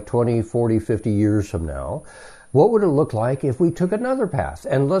look like 20, 40, 50 years from now? What would it look like if we took another path?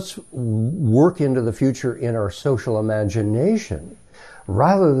 And let's work into the future in our social imagination,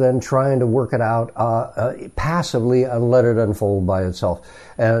 rather than trying to work it out passively and let it unfold by itself.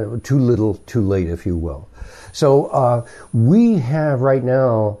 Too little, too late, if you will. So we have right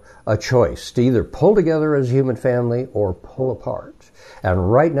now a choice to either pull together as a human family or pull apart.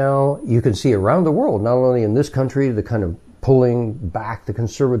 And right now you can see around the world, not only in this country, the kind of pulling back the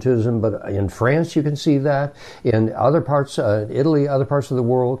conservatism, but in France you can see that, in other parts, Italy, other parts of the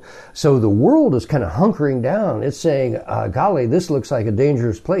world. So the world is kind of hunkering down. It's saying, golly, this looks like a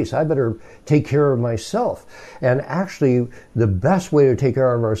dangerous place. I better take care of myself. And actually, the best way to take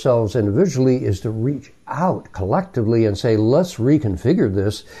care of ourselves individually is to reach out collectively and say, let's reconfigure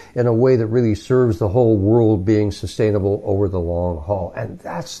this in a way that really serves the whole world being sustainable over the long haul. And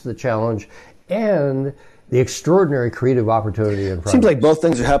that's the challenge and the extraordinary creative opportunity in front of us. Seems like both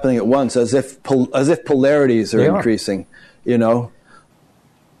things are happening at once, as if polarities are increasing. You know,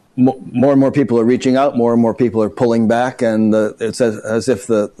 more and more people are reaching out, more and more people are pulling back, and it's as if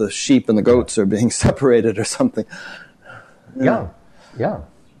the sheep and the goats are being separated or something. Yeah.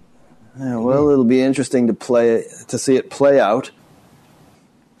 Well, it'll be interesting to see it play out.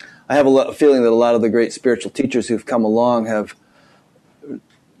 I have a feeling that a lot of the great spiritual teachers who've come along have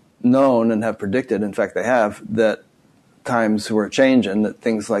known and have predicted, in fact they have, that times were changing, that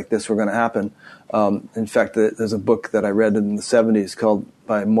things like this were going to happen. In fact, there's a book that I read in the 70s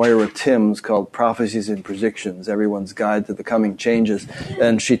by Moira Timms called Prophecies and Predictions, Everyone's Guide to the Coming Changes.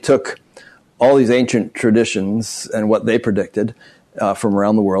 And she took all these ancient traditions and what they predicted from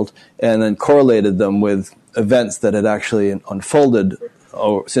around the world and then correlated them with events that had actually unfolded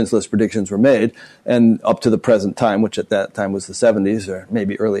since those predictions were made, and up to the present time, which at that time was the 70s or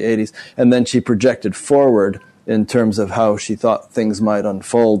maybe early 80s. And then she projected forward in terms of how she thought things might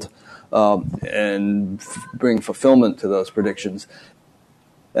unfold and bring fulfillment to those predictions.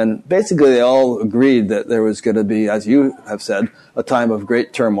 And basically they all agreed that there was going to be, as you have said, a time of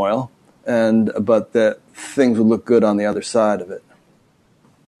great turmoil, but that things would look good on the other side of it.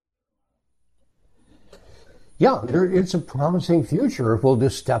 Yeah, it's a promising future if we'll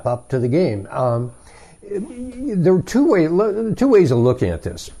just step up to the game. There are two ways of looking at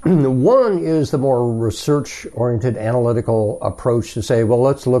this. One is the more research-oriented analytical approach to say, well,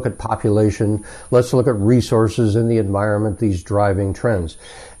 let's look at population, let's look at resources in the environment, these driving trends.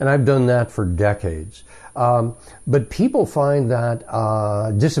 And I've done that for decades. But people find that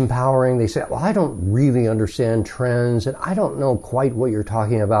disempowering. They say, well, I don't really understand trends, and I don't know quite what you're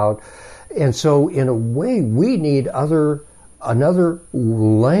talking about. And so, in a way, we need another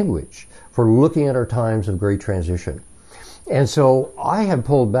language for looking at our times of great transition. And so I have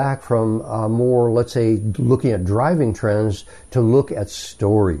pulled back from more, let's say, looking at driving trends to look at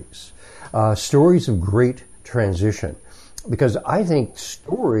stories of great transition. Because I think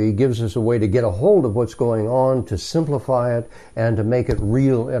story gives us a way to get a hold of what's going on, to simplify it, and to make it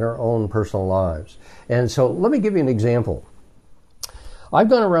real in our own personal lives. And so let me give you an example. I've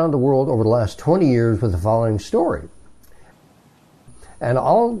gone around the world over the last 20 years with the following story. And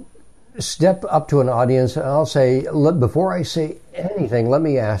I'll step up to an audience and I'll say, before I say anything, let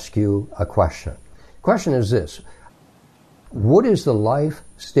me ask you a question. The question is this: what is the life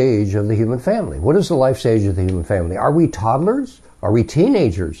stage of the human family? What is the life stage of the human family? Are we toddlers? Are we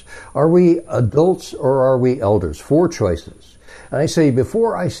teenagers? Are we adults, or are we elders? 4 choices. And I say,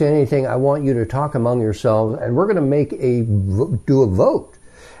 before I say anything, I want you to talk among yourselves, and we're going to do a vote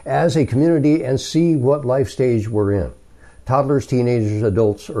as a community and see what life stage we're in. Toddlers, teenagers,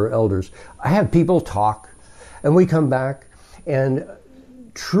 adults, or elders. I have people talk, and we come back, and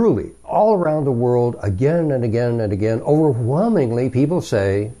truly, all around the world, again and again and again, overwhelmingly, people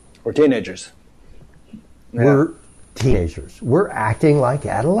say, we're teenagers. We're teenagers. We're acting like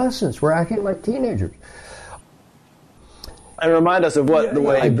adolescents. We're acting like teenagers. And remind us of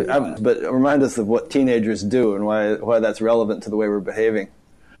remind us of what teenagers do and why that's relevant to the way we're behaving.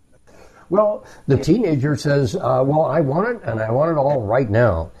 Well, the teenager says, well, I want it, and I want it all right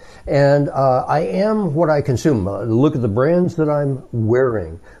now. And I am what I consume. Look at the brands that I'm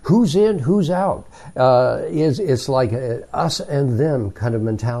wearing. Who's in, who's out? It's like us and them kind of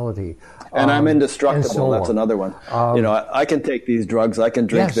mentality. And I'm indestructible. So that's another one. I can take these drugs. I can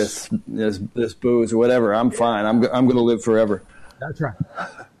drink this booze or whatever. I'm fine. I'm going to live forever. That's right.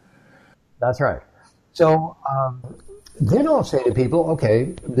 That's right. So then I'll say to people,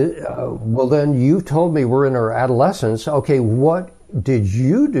 okay, well then you told me we're in our adolescence. Okay, what did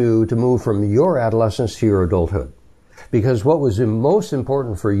you do to move from your adolescence to your adulthood? Because what was most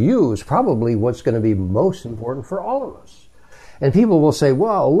important for you is probably what's going to be most important for all of us. And people will say,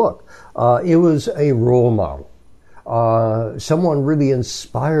 well, look, it was a role model. Someone really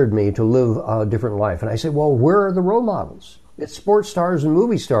inspired me to live a different life. And I say, well, where are the role models? It's sports stars and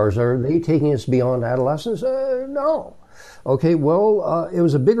movie stars. Are they taking us beyond adolescence? No. Okay, well, it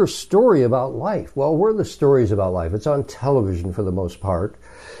was a bigger story about life. Well, where are the stories about life? It's on television for the most part.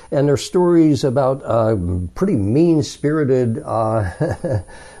 And they're stories about pretty mean-spirited,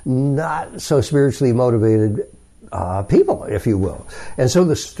 not so spiritually motivated people, if you will. And so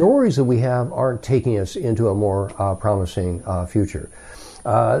the stories that we have aren't taking us into a more promising future.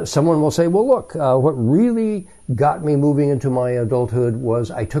 Someone will say, well, look, what really got me moving into my adulthood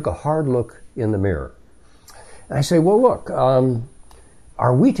was I took a hard look in the mirror. And I say, well, look,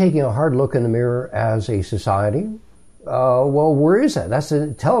 are we taking a hard look in the mirror as a society? Well, where is that? That's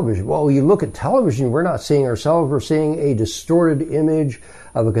in television. Well, you look at television, we're not seeing ourselves, we're seeing a distorted image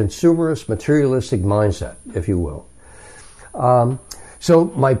of a consumerist, materialistic mindset, if you will. So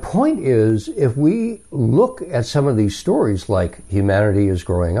my point is, if we look at some of these stories like humanity is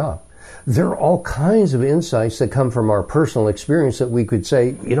growing up, there are all kinds of insights that come from our personal experience that we could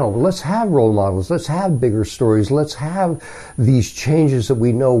say, let's have role models, let's have bigger stories, let's have these changes that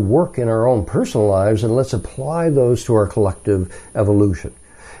we know work in our own personal lives, and let's apply those to our collective evolution.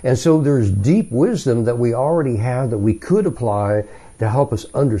 And so there's deep wisdom that we already have that we could apply to help us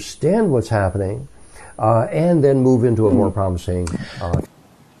understand what's happening, and then move into a more promising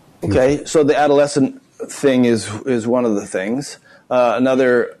Okay, so the adolescent thing is one of the things.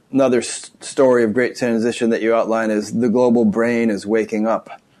 Another story of great transition that you outline is the global brain is waking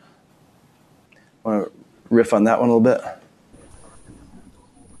up. Want to riff on that one a little bit?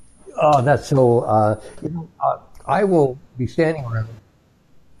 Oh, that's so. I will be standing around,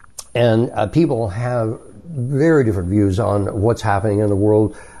 and people have very different views on what's happening in the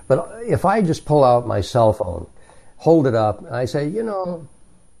world. But if I just pull out my cell phone, hold it up, and I say,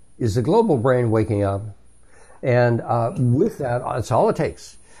 is the global brain waking up? And with that, it's all it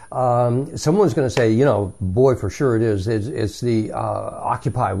takes. Someone's going to say, boy, for sure it is. It's the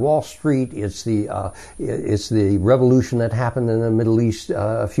Occupy Wall Street. It's the revolution that happened in the Middle East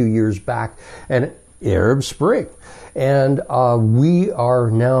a few years back, and Arab Spring. And we are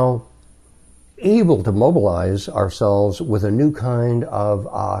now able to mobilize ourselves with a new kind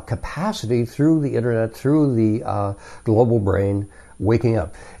of capacity through the internet, through the global brain waking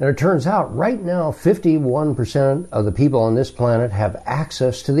up. And it turns out right now 51% of the people on this planet have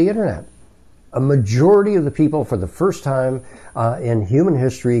access to the internet. A majority of the people for the first time in human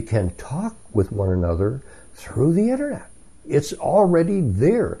history can talk with one another through the internet. It's already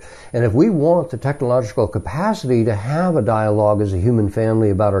there. And if we want the technological capacity to have a dialogue as a human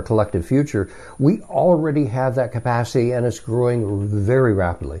family about our collective future, we already have that capacity, and it's growing very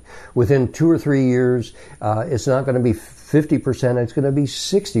rapidly. Within 2 or 3 years, it's not going to be 50%, it's going to be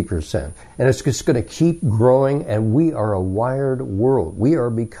 60%. And it's just going to keep growing, and we are a wired world. We are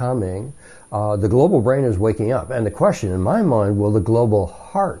becoming, the global brain is waking up. And the question in my mind, will the global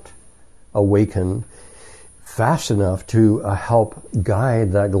heart awaken fast enough to help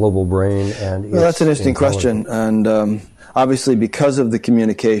guide that global brain? And well, that's an interesting question. And obviously, because of the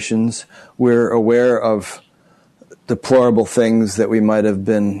communications, we're aware of deplorable things that we might have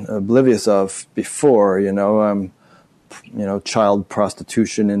been oblivious of before. Child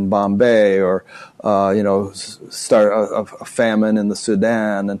prostitution in Bombay, or start a famine in the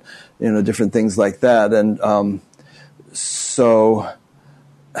Sudan, and different things like that. And so.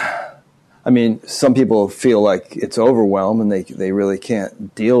 Some people feel like it's overwhelmed and they really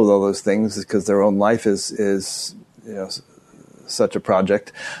can't deal with all those things because their own life is such a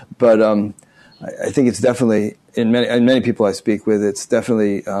project. But I think it's definitely, in many people I speak with, it's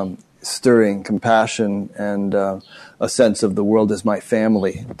definitely stirring compassion and a sense of the world as my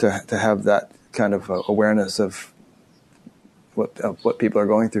family to have that kind of awareness of what people are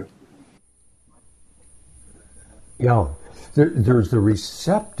going through. Yeah. There's the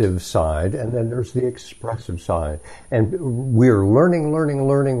receptive side, and then there's the expressive side. And we're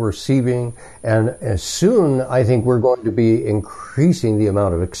learning, receiving, and soon I think we're going to be increasing the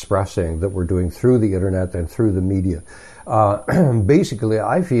amount of expressing that we're doing through the internet and through the media. Basically,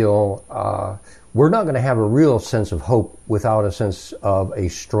 I feel we're not going to have a real sense of hope without a sense of a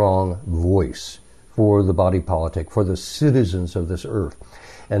strong voice for the body politic, for the citizens of this earth.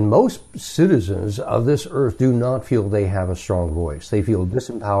 And most citizens of this earth do not feel they have a strong voice. They feel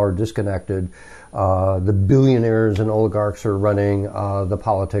disempowered, disconnected. The billionaires and oligarchs are running the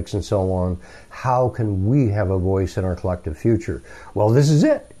politics and so on. How can we have a voice in our collective future? Well, this is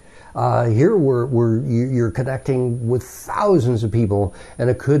it. Here you're connecting with thousands of people, and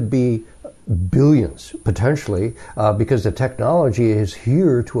it could be billions potentially, because the technology is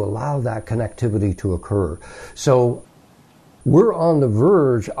here to allow that connectivity to occur. So we're on the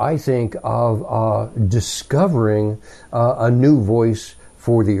verge, I think, of discovering a new voice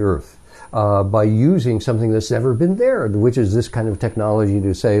for the earth by using something that's never been there, which is this kind of technology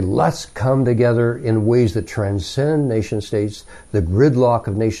to say, let's come together in ways that transcend nation states, the gridlock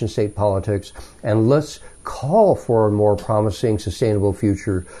of nation state politics, and let's call for a more promising, sustainable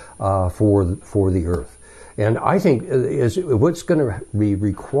future for the earth. And I think is what's going to be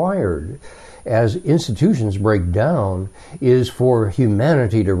required as institutions break down is for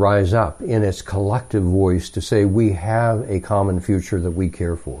humanity to rise up in its collective voice to say we have a common future that we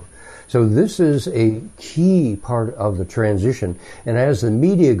care for. So this is a key part of the transition. And as the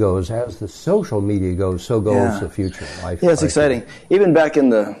media goes, as the social media goes, so goes the future. Yeah, it's exciting. Even back in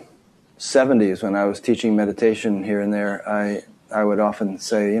the 70s when I was teaching meditation here and there, I would often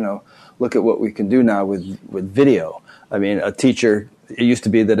say, look at what we can do now with video. I mean, it used to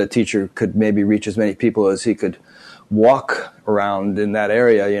be that a teacher could maybe reach as many people as he could walk around in that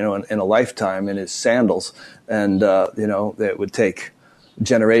area, in a lifetime in his sandals. And, it would take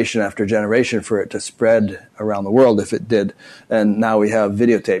generation after generation for it to spread around the world if it did. And now we have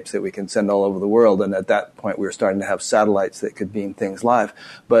videotapes that we can send all over the world. And at that point, we were starting to have satellites that could beam things live.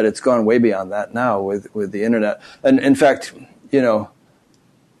 But it's gone way beyond that now with the internet. And in fact, there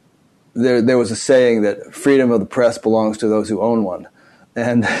was a saying that freedom of the press belongs to those who own one.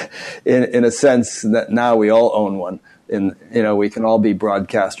 And in a sense that now we all own one. We can all be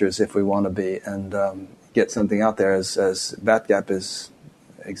broadcasters if we want to be and get something out there as Batgap is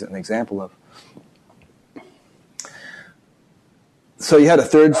an example of. So you had a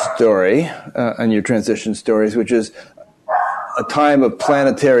third story on your transition stories, which is a time of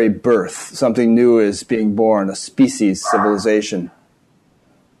planetary birth. Something new is being born, a species civilization.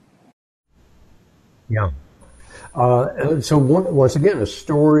 Yeah. So once again, a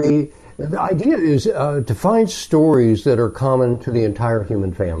story. The idea is to find stories that are common to the entire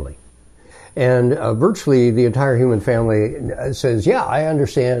human family. And virtually the entire human family says, yeah, I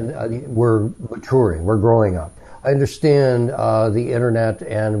understand we're maturing, we're growing up. I understand the internet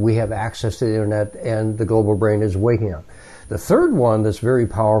and we have access to the internet and the global brain is waking up. The third one that's very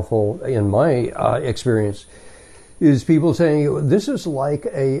powerful in my experience is people saying this is like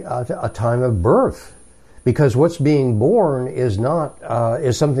a time of birth. Because what's being born is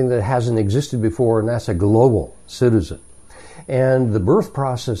something that hasn't existed before, and that's a global citizen. And the birth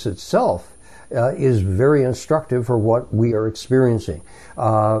process itself is very instructive for what we are experiencing.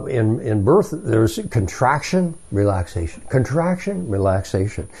 In birth, there's contraction, relaxation,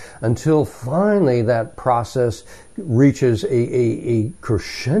 until finally that process reaches a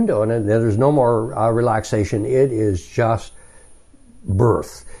crescendo, and there's no more relaxation. It is just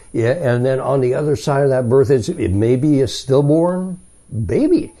birth. Yeah, and then on the other side of that birth, it may be a stillborn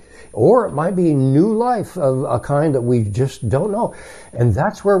baby, or it might be new life of a kind that we just don't know. And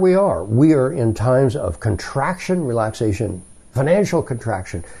that's where we are. We are in times of contraction, relaxation, financial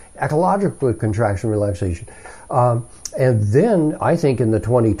contraction, ecological contraction, relaxation. And then I think in the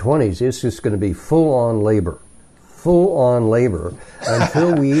 2020s, it's just going to be full-on labor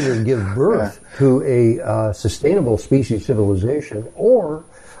until we either give birth to a sustainable species civilization or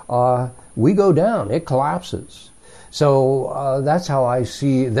we go down, it collapses. So that's how I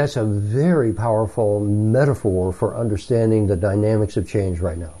see, that's a very powerful metaphor for understanding the dynamics of change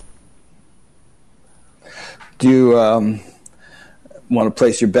right now. Do you want to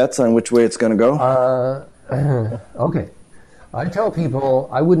place your bets on which way it's going to go? Okay. I tell people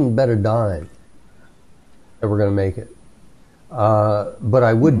I wouldn't bet a dime that we're going to make it. But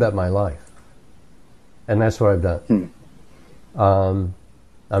I would bet my life. And that's what I've done.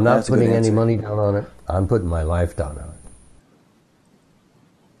 I'm not putting any money down on it. I'm putting my life down on it.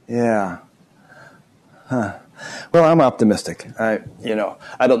 Yeah. Huh. Well, I'm optimistic. I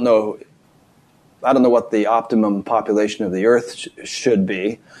don't know what the optimum population of the Earth should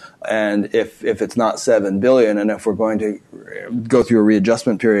be, and if it's not 7 billion, and if we're going to go through a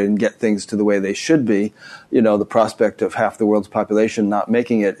readjustment period and get things to the way they should be, the prospect of half the world's population not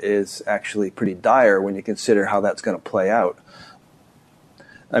making it is actually pretty dire when you consider how that's going to play out.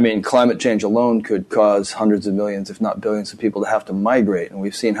 I mean, climate change alone could cause hundreds of millions, if not billions, of people to have to migrate. And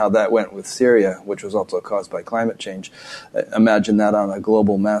we've seen how that went with Syria, which was also caused by climate change. Imagine that on a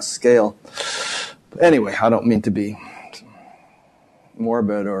global mass scale. But anyway, I don't mean to be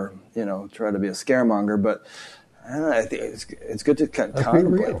morbid or, try to be a scaremonger, but I think it's good to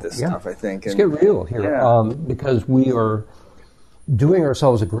contemplate this stuff, I think. Let's get real here, because we are doing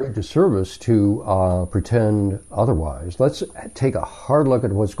ourselves a great disservice to pretend otherwise. Let's take a hard look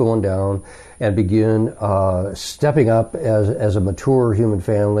at what's going down and begin stepping up as a mature human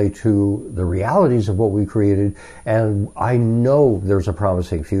family to the realities of what we created. And I know there's a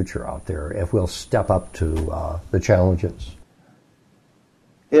promising future out there if we'll step up to the challenges.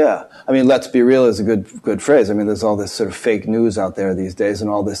 Yeah, I mean, let's be real is a good phrase. I mean, there's all this sort of fake news out there these days and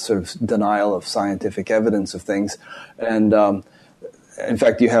all this sort of denial of scientific evidence of things. And in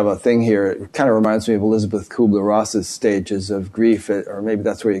fact, you have a thing here. It kind of reminds me of Elizabeth Kubler-Ross's stages of grief, or maybe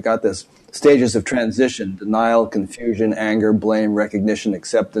that's where you got this. Stages of transition: denial, confusion, anger, blame, recognition,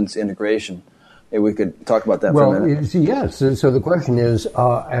 acceptance, integration. Maybe we could talk about that for a minute. Yes. So the question is,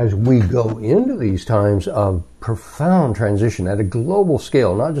 as we go into these times of profound transition at a global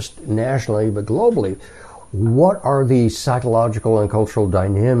scale, not just nationally, but globally, what are the psychological and cultural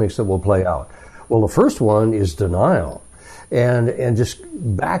dynamics that will play out? Well, the first one is denial. And just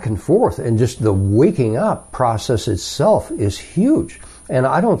back and forth, and just the waking up process itself is huge. And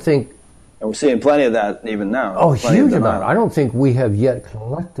I don't think... And we're seeing plenty of that even now. Oh, huge amount. I don't think we have yet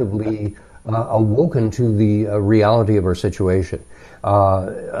collectively awoken to the reality of our situation.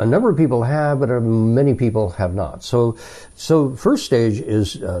 A number of people have, but many people have not. So first stage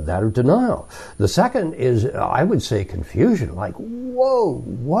is that of denial. The second is, I would say, confusion. Like, whoa,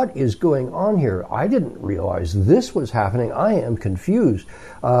 what is going on here? I didn't realize this was happening. I am confused.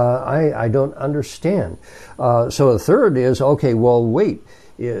 I don't understand. So the third is, okay, well, wait.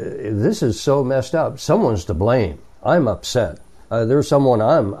 This is so messed up. Someone's to blame. I'm upset. There's someone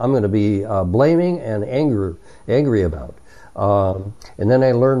I'm going to be blaming and angry about. And then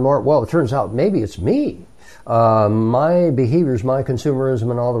I learned more. Well, it turns out maybe it's me. My behaviors, my consumerism,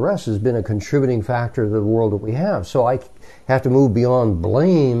 and all the rest has been a contributing factor to the world that we have. So I have to move beyond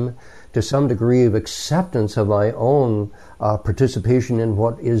blame to some degree of acceptance of my own participation in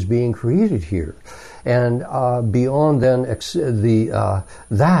what is being created here. And beyond then,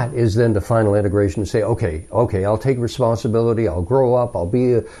 that is then the final integration to say, okay, I'll take responsibility, I'll grow up, I'll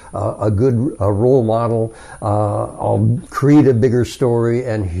be a good role model, I'll create a bigger story,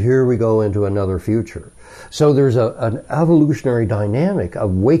 and here we go into another future. So there's an evolutionary dynamic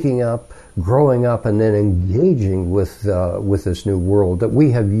of waking up, growing up, and then engaging with this new world that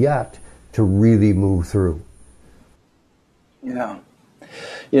we have yet to really move through. Yeah.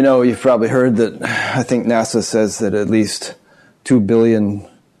 You know, you've probably heard that I think NASA says that at least 2 billion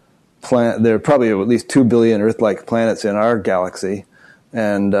there are probably at least 2 billion Earth-like planets in our galaxy,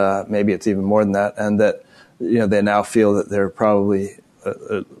 and maybe it's even more than that, and that, you know, they now feel that there are probably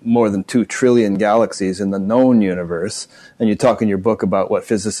more than 2 trillion galaxies in the known universe. And you talk in your book about what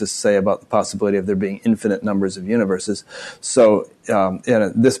physicists say about the possibility of there being infinite numbers of universes. So,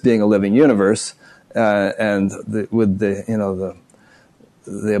 this being a living universe, and with the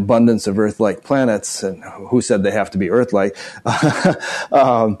abundance of Earth-like planets, and who said they have to be Earth-like,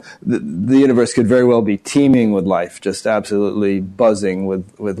 the universe could very well be teeming with life, just absolutely buzzing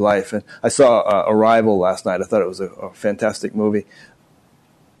with life. And I saw Arrival last night. I thought it was a fantastic movie.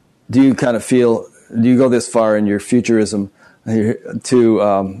 Do you kind of feel, do you go this far in your futurism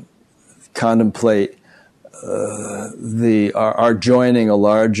to contemplate our joining a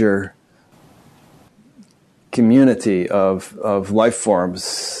larger community of life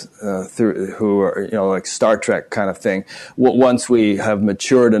forms who are, you know, like Star Trek kind of thing? Once we have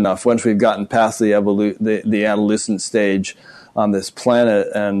matured enough, once we've gotten past the adolescent stage on this planet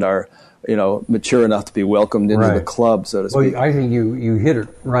and are, you know, mature enough to be welcomed into the club, so to speak. Well, I think you hit it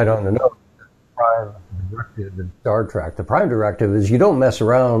right on the nose. The prime directive in Star Trek, the prime directive is you don't mess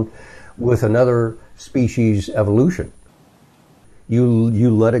around with another species' evolution.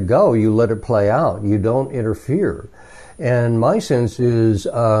 You let it go. You let it play out. You don't interfere. And my sense is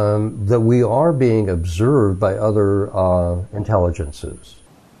that we are being observed by other intelligences.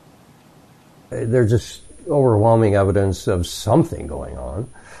 There's just overwhelming evidence of something going on.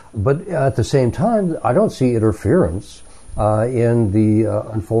 But at the same time, I don't see interference in the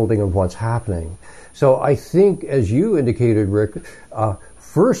unfolding of what's happening. So I think, as you indicated, Rick,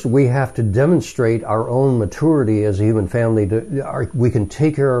 first we have to demonstrate our own maturity as a human family. We can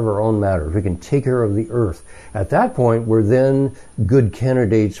take care of our own matters. We can take care of the Earth. At that point, we're then good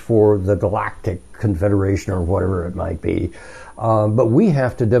candidates for the Galactic Confederation or whatever it might be. But we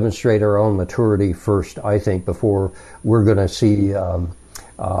have to demonstrate our own maturity first, I think, before we're going to see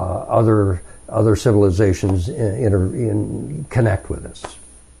other civilizations connect with us.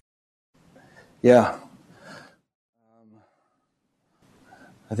 Yeah.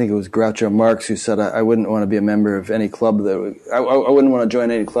 I think it was Groucho Marx who said, I wouldn't want to be a member of any club that would, I wouldn't want to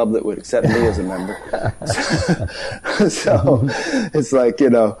join any club that would accept me as a member. So it's like, you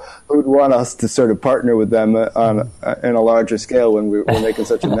know, who'd want us to sort of partner with them in a larger scale when we're making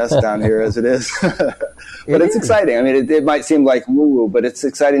such a mess down here as it is. But it's exciting. I mean, it might seem like woo-woo, but it's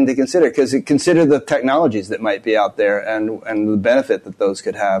exciting to consider, because consider the technologies that might be out there and the benefit that those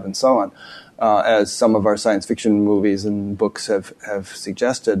could have and so on. As some of our science fiction movies and books have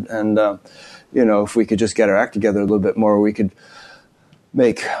suggested. And, you know, if we could just get our act together a little bit more, we could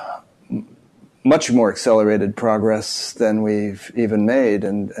make much more accelerated progress than we've even made,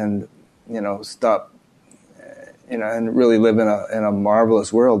 and stop, and really live in a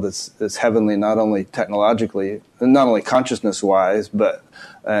marvelous world that's heavenly, not only technologically, not only consciousness wise, but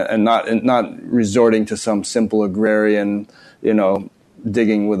and not resorting to some simple agrarian,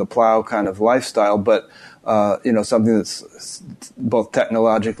 digging with a plow kind of lifestyle, but something that's both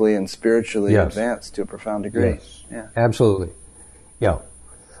technologically and spiritually advanced to a profound degree. Yes. Yeah, absolutely. Yeah.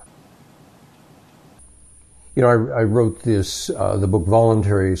 I wrote the book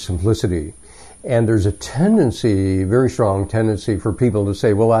Voluntary Simplicity, and there's a tendency, very strong tendency, for people to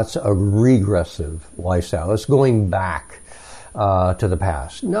say, well, that's a regressive lifestyle. It's going back to the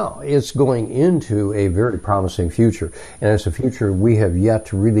past. No, it's going into a very promising future, and it's a future we have yet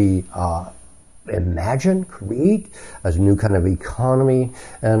to really imagine, create, as a new kind of economy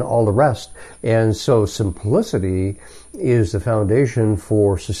and all the rest. And so simplicity is the foundation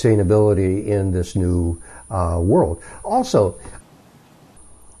for sustainability in this new world. Also,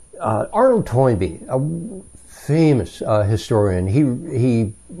 Arnold Toynbee, a famous historian,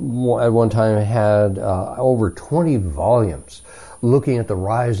 he at one time had over 20 volumes looking at the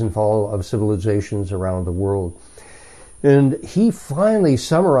rise and fall of civilizations around the world. And he finally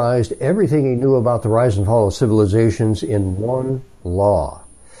summarized everything he knew about the rise and fall of civilizations in one law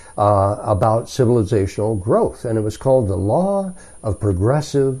about civilizational growth. And it was called the Law of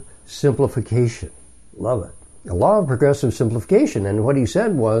Progressive Simplification. Love it. The Law of Progressive Simplification. And what he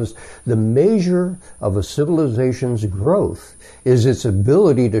said was the measure of a civilization's growth is its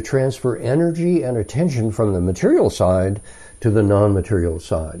ability to transfer energy and attention from the material side to the non-material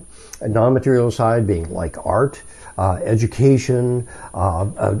side. A non-material side being like art, education,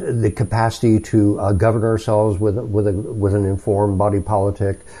 the capacity to govern ourselves with an informed body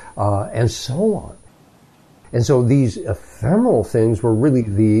politic, and so on. And so these ephemeral things were really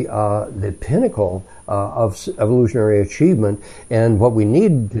the pinnacle of evolutionary achievement, and what we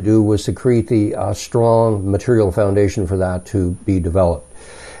needed to do was to create the strong material foundation for that to be developed.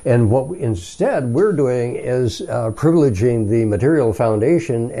 And what instead we're doing is privileging the material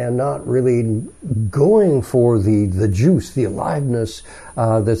foundation and not really going for the juice, the aliveness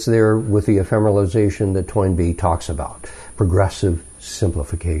that's there with the ephemeralization that Toynbee talks about, progressive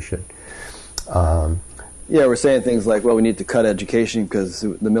simplification. Yeah, we're saying things like, well, we need to cut education because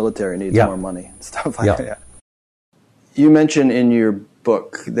the military needs more money, stuff like that. You mention in your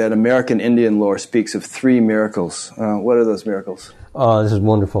book that American Indian lore speaks of 3 miracles. What are those miracles? This is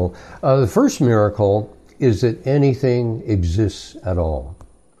wonderful. The first miracle is that anything exists at all.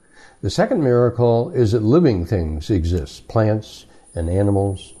 The second miracle is that living things exist, plants and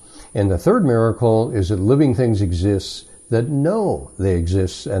animals. And the third miracle is that living things exist that know they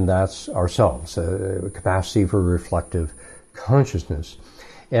exist, and that's ourselves, a capacity for reflective consciousness.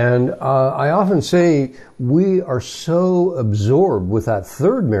 And I often say we are so absorbed with that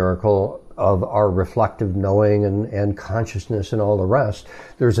third miracle of our reflective knowing and consciousness and all the rest,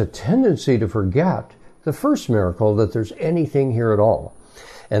 there's a tendency to forget the first miracle, that there's anything here at all.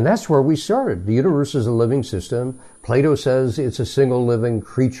 And that's where we started. The universe is a living system. Plato says it's a single living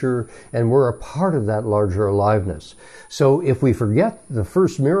creature, and we're a part of that larger aliveness. So if we forget the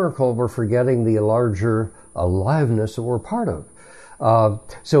first miracle, we're forgetting the larger aliveness that we're part of.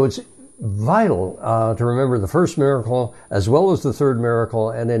 So it's vital to remember the first miracle as well as the third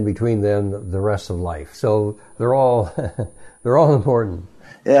miracle, and in between them, the rest of life. So they're all they're all important.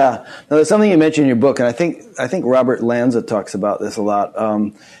 Yeah. Now, there's something you mentioned in your book, and I think Robert Lanza talks about this a lot,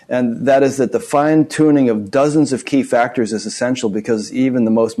 and that is that the fine-tuning of dozens of key factors is essential, because even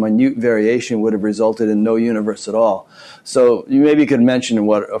the most minute variation would have resulted in no universe at all. So you maybe could mention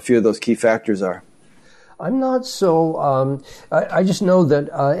what a few of those key factors are. I'm not so, I just know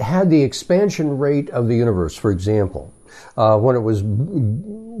that had the expansion rate of the universe, for example, when it was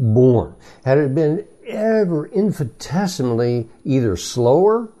born, had it been ever infinitesimally either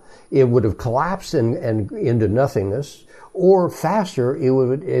slower, it would have collapsed and into nothingness, or faster, it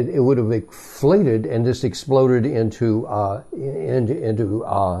would have inflated and just exploded into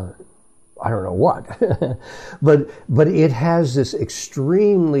I don't know what, but it has this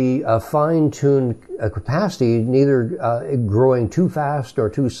extremely fine-tuned capacity, neither growing too fast or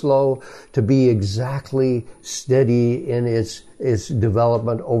too slow, to be exactly steady in its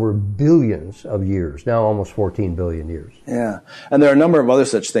development over billions of years, now almost 14 billion years. Yeah, and there are a number of other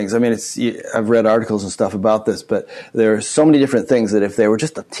such things. I mean, I've read articles and stuff about this, but there are so many different things that if they were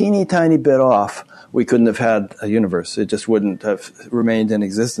just a teeny tiny bit off, we couldn't have had a universe. It just wouldn't have remained in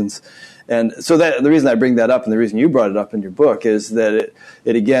existence. And so the reason I bring that up, and the reason you brought it up in your book, is that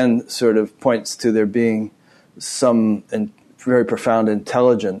it again sort of points to there being some very profound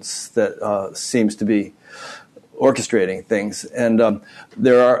intelligence that seems to be orchestrating things. And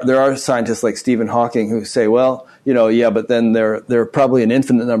there are scientists like Stephen Hawking who say, well, but then there are probably an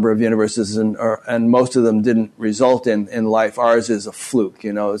infinite number of universes, and most of them didn't result in life. Ours is a fluke.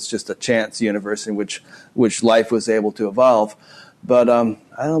 It's just a chance universe in which life was able to evolve. But I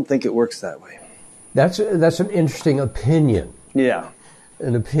don't think it works that way. That's an interesting opinion. Yeah.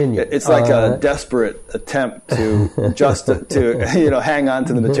 An opinion. It's like a desperate attempt to just to hang on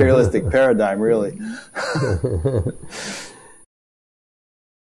to the materialistic paradigm, really.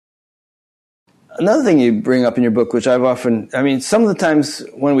 Another thing you bring up in your book, which some of the times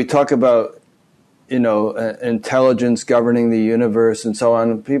when we talk about, intelligence governing the universe and so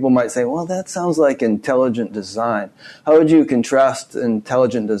on, people might say, well, that sounds like intelligent design. How would you contrast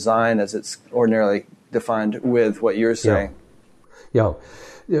intelligent design as it's ordinarily defined with what you're saying? Yeah.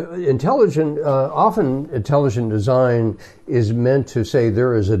 Often intelligent design is meant to say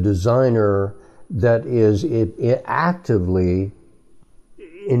there is a designer that is actively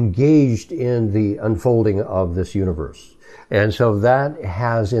engaged in the unfolding of this universe. And so that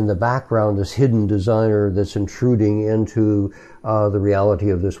has in the background this hidden designer that's intruding into the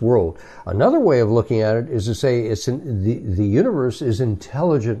reality of this world. Another way of looking at it is to say the universe is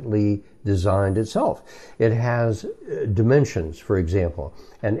intelligently designed itself. It has dimensions, for example,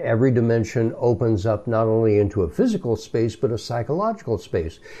 and every dimension opens up not only into a physical space, but a psychological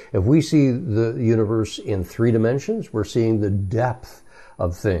space. If we see the universe in 3 dimensions, we're seeing the depth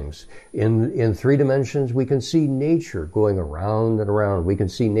of things. In 3 dimensions, we can see nature going around and around. We can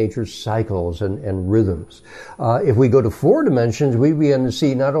see nature's cycles and rhythms. If we go to 4 dimensions, we begin to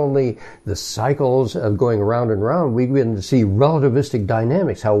see not only the cycles of going around and around, we begin to see relativistic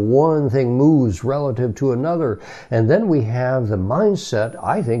dynamics, how one thing moves relative to another. And then we have the mindset,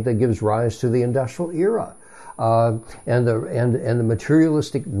 I think, that gives rise to the industrial era. And the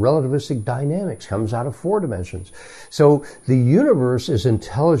materialistic relativistic dynamics comes out of 4 dimensions. So the universe is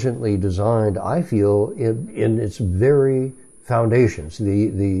intelligently designed, I feel, in its very foundations.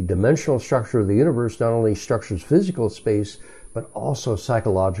 The dimensional structure of the universe not only structures physical space, but also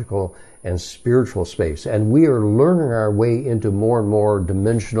psychological and spiritual space. And we are learning our way into more and more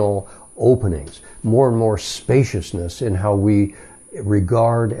dimensional openings, more and more spaciousness in how we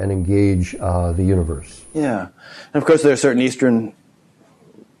regard and engage the universe. Yeah. And of course there are certain Eastern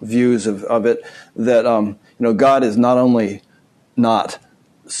views of it that, God is not only not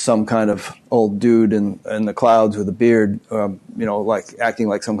some kind of old dude in the clouds with a beard, like acting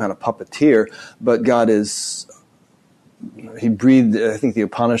like some kind of puppeteer, but God is, he breathed, I think the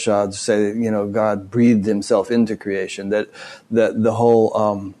Upanishads say, God breathed himself into creation, that the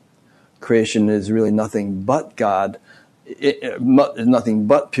whole creation is really nothing but God, nothing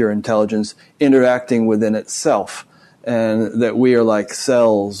but pure intelligence interacting within itself, and that we are like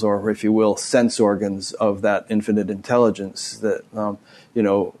cells, or if you will, sense organs of that infinite intelligence. That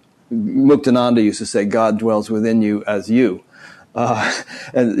Muktananda used to say, God dwells within you as you,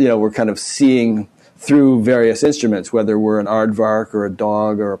 and we're kind of seeing through various instruments, whether we're an aardvark or a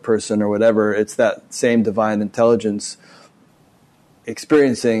dog or a person or whatever. It's that same divine intelligence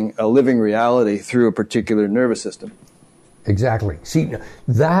experiencing a living reality through a particular nervous system. Exactly. See,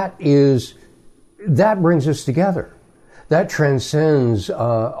 that brings us together. That transcends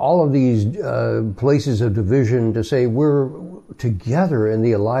all of these places of division to say we're together in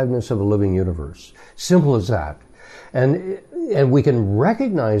the aliveness of a living universe. Simple as that. And we can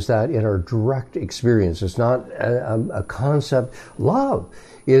recognize that in our direct experience. It's not a concept. Love.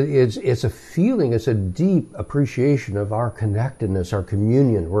 It's a feeling. It's a deep appreciation of our connectedness, our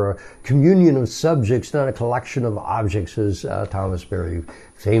communion. We're a communion of subjects, not a collection of objects, as Thomas Berry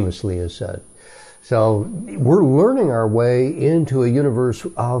famously has said. So we're learning our way into a universe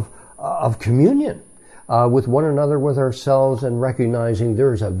of communion with one another, with ourselves, and recognizing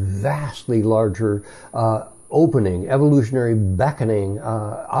there's a vastly larger opening, evolutionary beckoning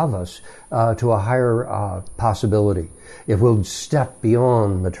of us to a higher possibility if we'll step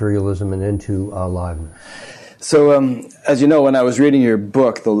beyond materialism and into aliveness. So, as you know, when I was reading your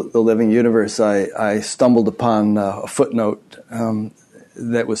book, The Living Universe, I stumbled upon a footnote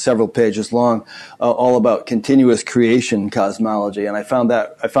that was several pages long, all about continuous creation cosmology, and I found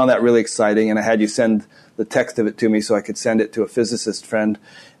that really exciting. And I had you send the text of it to me so I could send it to a physicist friend,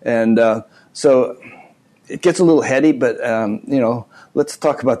 and so it gets a little heady, but let's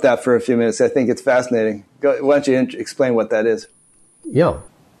talk about that for a few minutes. I think it's fascinating. Why don't you explain what that is? Yeah.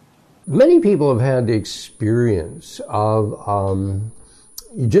 Many people have had the experience of,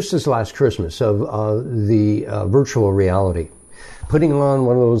 just this last Christmas, of the virtual reality. putting on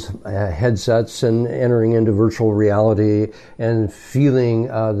one of those headsets and entering into virtual reality and feeling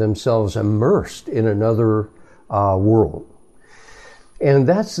themselves immersed in another world. And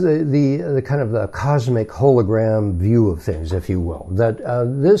that's the kind of the cosmic hologram view of things, if you will. That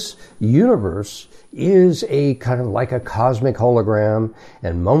this universe is a kind of like a cosmic hologram,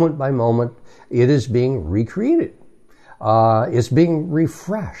 and moment by moment, it is being recreated. It's being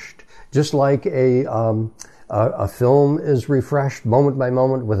refreshed, just like a film is refreshed moment by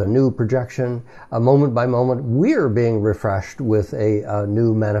moment with a new projection. Moment by moment, we're being refreshed with a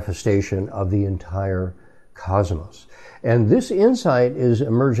new manifestation of the entire cosmos. And this insight is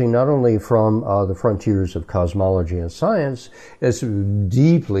emerging not only from the frontiers of cosmology and science, it's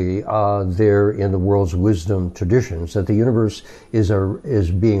deeply there in the world's wisdom traditions, that the universe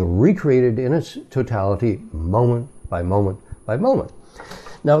is being recreated in its totality moment by moment by moment.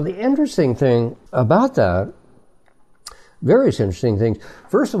 Now, the interesting thing about that, various interesting things.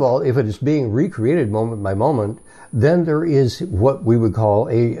 First of all, if it is being recreated moment by moment, then there is what we would call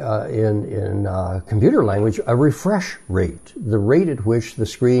in computer language, a refresh rate, the rate at which the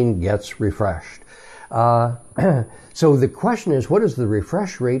screen gets refreshed. So the question is, what is the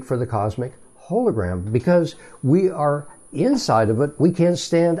refresh rate for the cosmic hologram? Because we are inside of it, we can't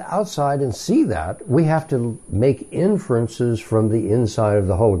stand outside and see that. We have to make inferences from the inside of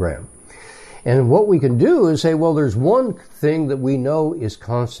the hologram. And what we can do is say, well, there's one thing that we know is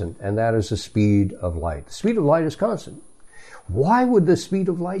constant, and that is the speed of light. The speed of light is constant. Why would the speed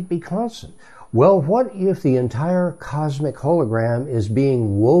of light be constant? Well, what if the entire cosmic hologram is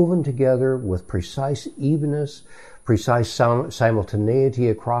being woven together with precise evenness, precise simultaneity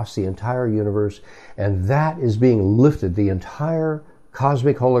across the entire universe, and that is being lifted, the entire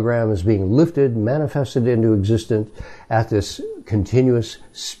cosmic hologram is being lifted, manifested into existence at this continuous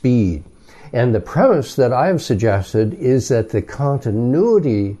speed. And the premise that I have suggested is that the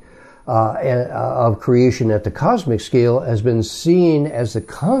continuity of creation at the cosmic scale has been seen as the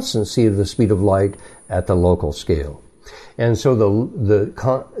constancy of the speed of light at the local scale. And so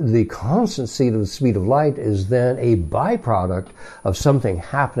the constancy of the speed of light is then a byproduct of something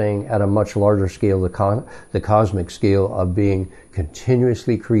happening at a much larger scale, the cosmic scale of being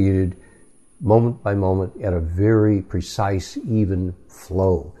continuously created moment by moment at a very precise, even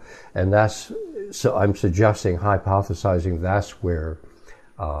flow. And so I'm suggesting, hypothesizing, that's where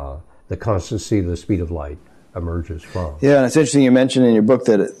the constancy of the speed of light emerges from. Yeah, and it's interesting you mentioned in your book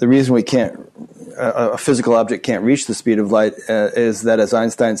that the reason a physical object can't reach the speed of light is that, as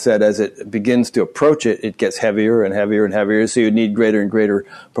Einstein said, as it begins to approach it, it gets heavier and heavier and heavier, so you need greater and greater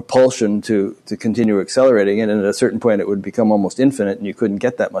propulsion to continue accelerating it, and at a certain point it would become almost infinite and you couldn't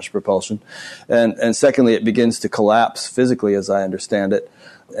get that much propulsion. And secondly, it begins to collapse physically, as I understand it.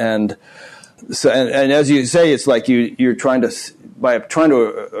 And so, and as you say, it's like you're trying to, by trying to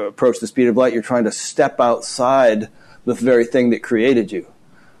approach the speed of light, you're trying to step outside the very thing that created you.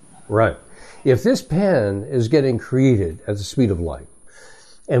 Right. If this pen is getting created at the speed of light,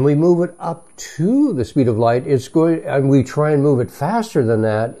 and we move it up to the speed of light, and we try and move it faster than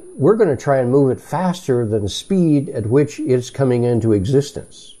that, we're going to try and move it faster than the speed at which it's coming into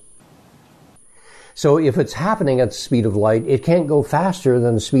existence. So if it's happening at the speed of light, it can't go faster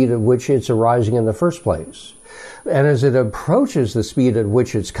than the speed at which it's arising in the first place. And as it approaches the speed at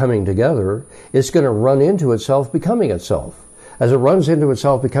which it's coming together, it's going to run into itself, becoming itself. As it runs into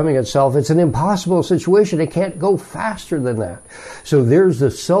itself, becoming itself, it's an impossible situation. It can't go faster than that. So there's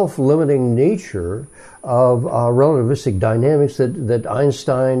the self-limiting nature of relativistic dynamics that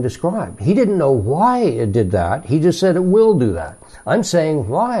Einstein described. He didn't know why it did that. He just said it will do that. I'm saying,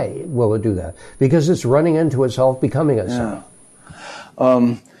 why will it do that? Because it's running into itself, becoming itself.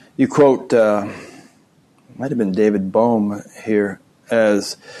 Yeah. You quote, might have been David Bohm here,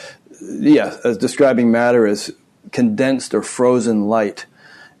 as describing matter as condensed or frozen light.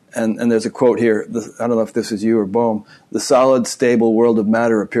 And there's a quote here, I don't know if this is you or Bohm: "The solid, stable world of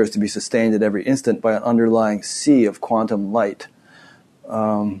matter appears to be sustained at every instant by an underlying sea of quantum light."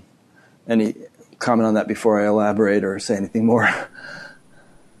 Any comment on that before I elaborate or say anything more?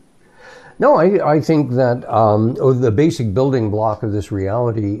 No, I think that the basic building block of this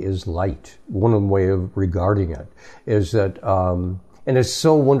reality is light. One way of regarding it is that, and it's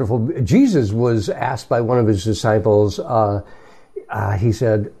so wonderful. Jesus was asked by one of his disciples, he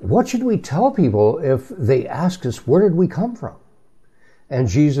said, "What should we tell people if they ask us, where did we come from?" And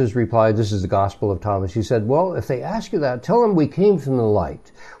Jesus replied, this is the Gospel of Thomas, he said, well, if they ask you that, tell them we came from the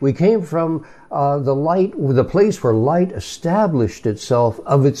light. We came from the light, the place where light established itself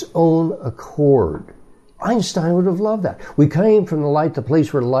of its own accord. Einstein would have loved that. We came from the light, the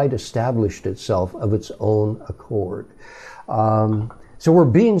place where light established itself of its own accord. So we're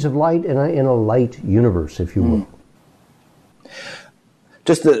beings of light in a light universe, if you will.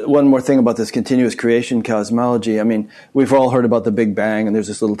 Just one more thing about this continuous creation cosmology. I mean, we've all heard about the Big Bang, and there's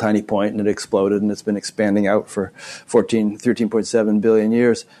this little tiny point, and it exploded, and it's been expanding out for 13.7 billion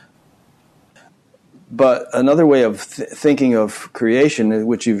years. But another way of thinking of creation,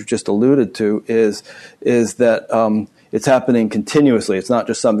 which you've just alluded to, is that it's happening continuously. It's not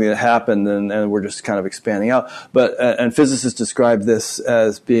just something that happened and we're just kind of expanding out. But and physicists describe this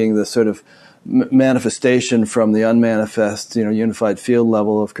as being the sort of manifestation from the unmanifest, unified field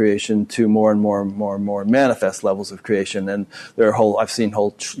level of creation to more and more manifest levels of creation. And I've seen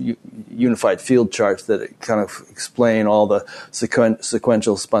whole unified field charts that kind of explain all the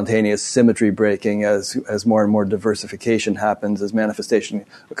sequential spontaneous symmetry breaking as more and more diversification happens, as manifestation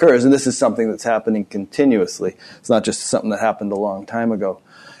occurs. And this is something that's happening continuously. It's not just something that happened a long time ago.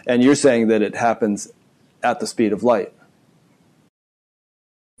 And you're saying that it happens at the speed of light.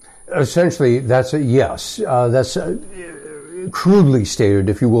 Essentially, that's a yes. That's crudely stated,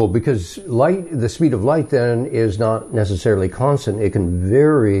 if you will, because the speed of light then is not necessarily constant. It can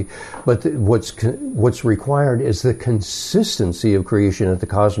vary, but what's required is the consistency of creation at the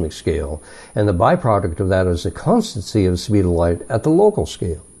cosmic scale, and the byproduct of that is the constancy of the speed of light at the local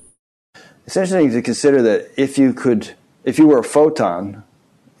scale. It's interesting to consider that if you were a photon,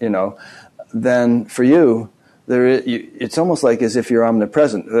 then for you, it's almost like as if you're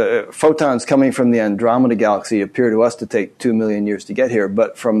omnipresent. Photons coming from the Andromeda galaxy appear to us to take 2 million years to get here,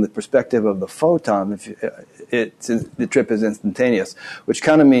 but from the perspective of the photon, the trip is instantaneous, which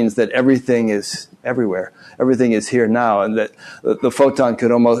kind of means that everything is everywhere. Everything is here now, and that the photon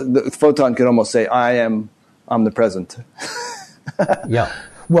could almost say, "I am omnipresent." Yeah.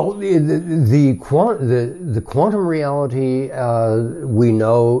 Well, the quantum reality we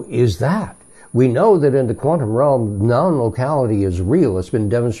know is that. We know that in the quantum realm, non-locality is real. It's been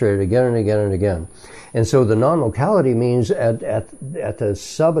demonstrated again and again and again. And so the non-locality means at the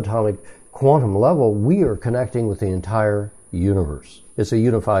subatomic quantum level, we are connecting with the entire universe. It's a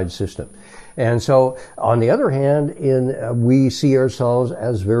unified system. And so, on the other hand, we see ourselves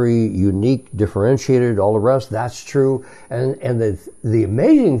as very unique, differentiated, all the rest. That's true. And the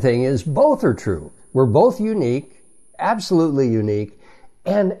amazing thing is both are true. We're both unique, absolutely unique,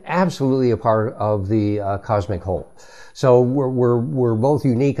 and absolutely a part of the cosmic whole. So we're both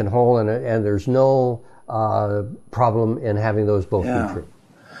unique and whole, and there's no problem in having those both be true.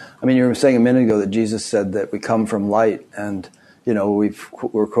 I mean, you were saying a minute ago that Jesus said that we come from light, and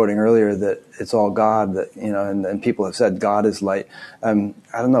we're quoting earlier that it's all God. That and people have said God is light. I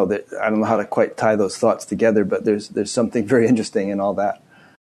don't know how to quite tie those thoughts together, but there's something very interesting in all that.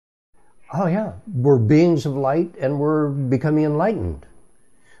 Oh yeah, we're beings of light, and we're becoming enlightened.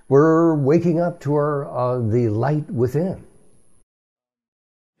 We're waking up to the light within.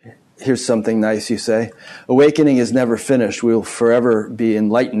 Here's something nice you say. Awakening is never finished. We will forever be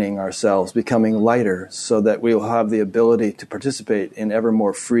enlightening ourselves, becoming lighter, so that we will have the ability to participate in ever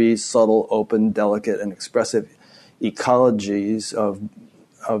more free, subtle, open, delicate, and expressive ecologies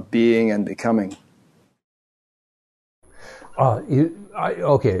of being and becoming.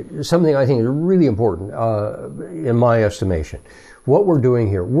 Okay, something I think is really important in my estimation. What we're doing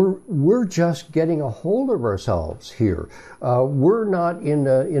here, we're just getting a hold of ourselves here. We're not in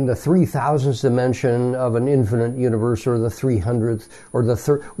the 3000th dimension of an infinite universe, or the 300th, or the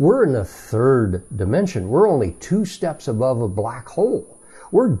third. We're in the third dimension. We're only 2 steps above a black hole.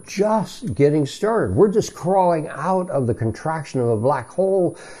 We're just getting started. We're just crawling out of the contraction of a black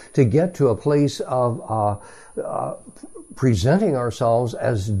hole to get to a place of presenting ourselves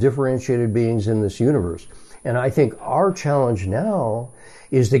as differentiated beings in this universe. And I think our challenge now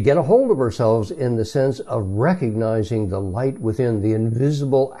is to get a hold of ourselves in the sense of recognizing the light within, the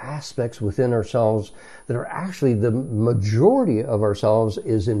invisible aspects within ourselves that are actually the majority of ourselves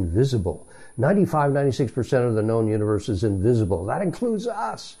is invisible. 96% of the known universe is invisible. That includes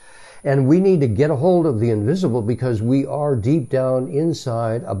us. And we need to get a hold of the invisible because we are deep down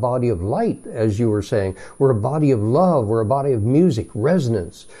inside a body of light, as you were saying. We're a body of love. We're a body of music,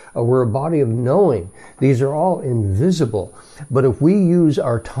 resonance. We're a body of knowing. These are all invisible. But if we use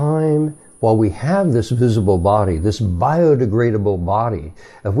our time while we have this visible body, this biodegradable body,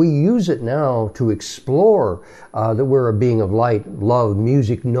 if we use it now to explore that we're a being of light, love,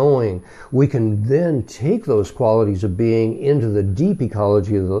 music, knowing, we can then take those qualities of being into the deep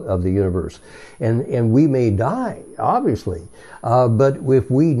ecology of the universe. And we may die, obviously, but if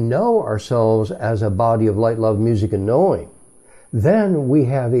we know ourselves as a body of light, love, music, and knowing, then we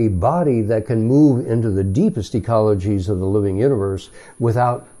have a body that can move into the deepest ecologies of the living universe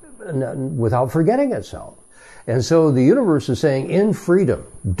without forgetting itself. And so the universe is saying, in freedom,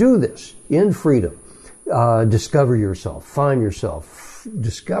 do this, in freedom. Discover yourself, find yourself,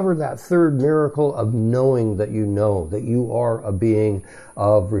 discover that third miracle of knowing that you are a being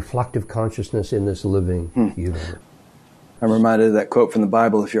of reflective consciousness in this living universe. I'm reminded of that quote from the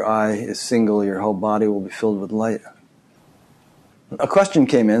Bible, if your eye is single, your whole body will be filled with light. A question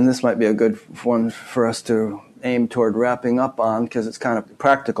came in. This might be a good one for us to aim toward wrapping up on because it's kind of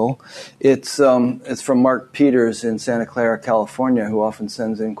practical. It's from Mark Peters in Santa Clara, California, who often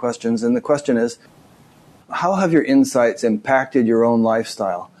sends in questions. And the question is, how have your insights impacted your own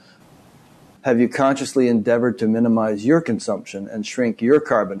lifestyle? Have you consciously endeavored to minimize your consumption and shrink your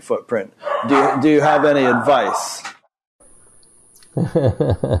carbon footprint? Do you have any advice?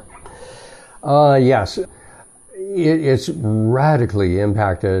 Yes. It's radically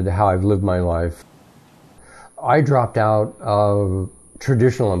impacted how I've lived my life. I dropped out of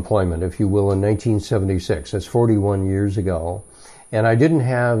traditional employment, if you will, in 1976. That's 41 years ago. And I didn't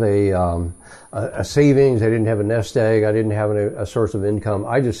have a savings. I didn't have a nest egg. I didn't have a source of income.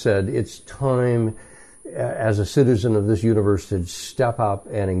 I just said, it's time as a citizen of this universe to step up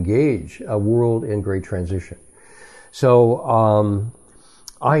and engage a world in great transition. So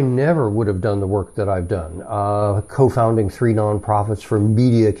I never would have done the work that I've done, co-founding 3 nonprofits for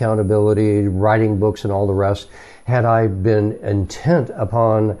media accountability, writing books and all the rest, had I been intent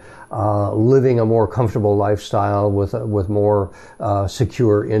upon living a more comfortable lifestyle with more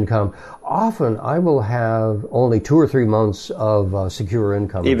secure income. Often I will have only 2 or 3 months of secure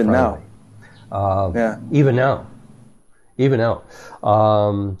income. Even now. Even now.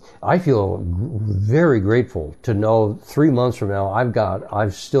 I feel very grateful to know 3 months from now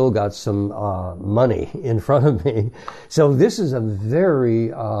I've still got some money in front of me. So this is a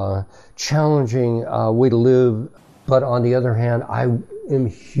very challenging way to live. But on the other hand, I am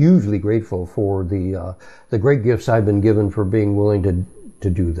hugely grateful for the great gifts I've been given for being willing to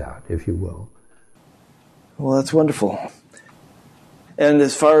do that, if you will. Well, that's wonderful. And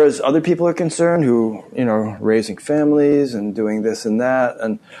as far as other people are concerned who, raising families and doing this and that,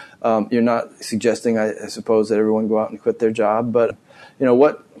 and you're not suggesting, I suppose, that everyone go out and quit their job, but,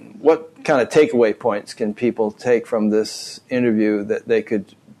 what kind of takeaway points can people take from this interview that they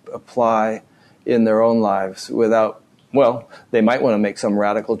could apply in their own lives without, they might want to make some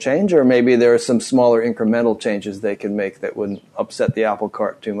radical change, or maybe there are some smaller incremental changes they can make that wouldn't upset the apple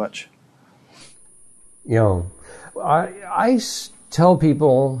cart too much? I tell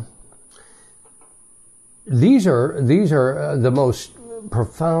people these are the most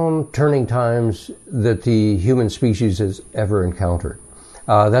profound turning times that the human species has ever encountered.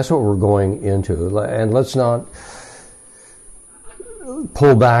 That's what we're going into, and let's not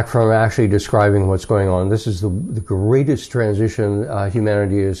pull back from actually describing what's going on. This is the greatest transition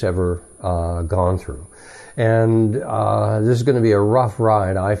humanity has ever gone through. And this is going to be a rough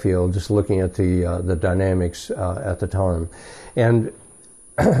ride, I feel, just looking at the dynamics at the time. And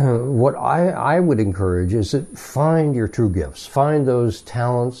what I would encourage is that find your true gifts. Find those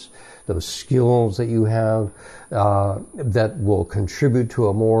talents, those skills that you have that will contribute to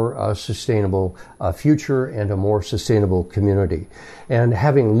a more sustainable future and a more sustainable community. And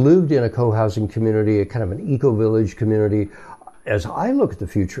having lived in a co-housing community, a kind of an eco-village community, as I look at the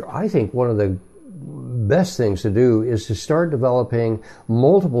future, I think one of the best things to do is to start developing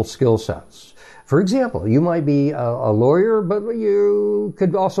multiple skill sets. For example, you might be a lawyer, but you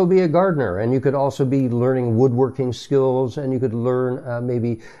could also be a gardener, and you could also be learning woodworking skills, and you could learn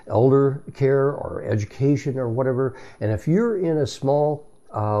maybe elder care or education or whatever. And if you're in a small,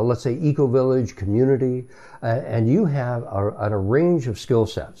 let's say, eco-village community, and you have a range of skill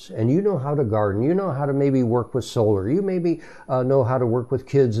sets, and you know how to garden, you know how to maybe work with solar, you maybe know how to work with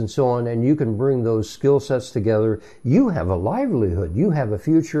kids and so on, and you can bring those skill sets together, you have a livelihood, you have a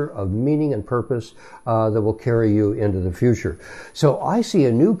future of meaning and purpose that will carry you into the future. So I see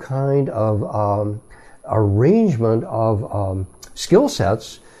a new kind of arrangement of skill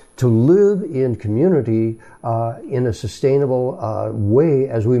sets to live in community in a sustainable way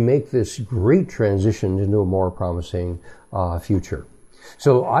as we make this great transition into a more promising future.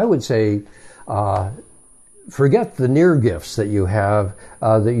 So I would say forget the near gifts that you have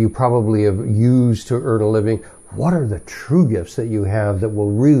that you probably have used to earn a living. What are the true gifts that you have that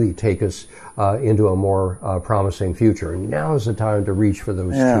will really take us into a more promising future? And now is the time to reach for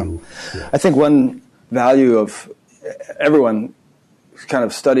those two. Yeah. I think one value of everyone kind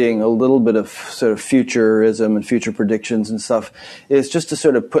of studying a little bit of sort of futurism and future predictions and stuff is just to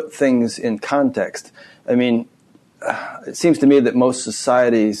sort of put things in context. I mean, it seems to me that most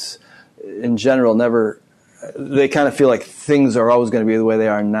societies in general never they kind of feel like things are always going to be the way they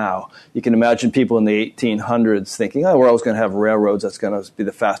are now. You can imagine people in the 1800s thinking, oh, we're always going to have railroads. That's going to be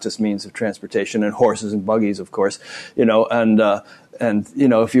the fastest means of transportation, and horses and buggies, of course, and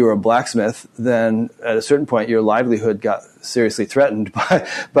if you were a blacksmith, then at a certain point your livelihood got seriously threatened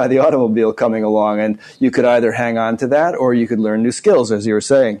by the automobile coming along, and you could either hang on to that or you could learn new skills, as you were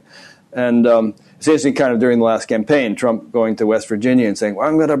saying. And it's interesting, kind of during the last campaign, Trump going to West Virginia and saying, well,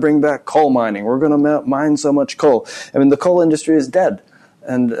 I'm going to bring back coal mining. We're going to mine so much coal. I mean, the coal industry is dead.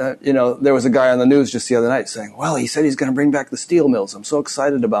 And, there was a guy on the news just the other night saying, well, he said he's going to bring back the steel mills. I'm so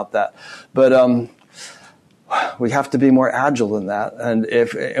excited about that. But we have to be more agile than that.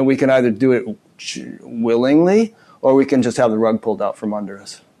 And we can either do it willingly or we can just have the rug pulled out from under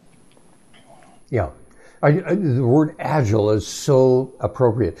us. Yeah. The word agile is so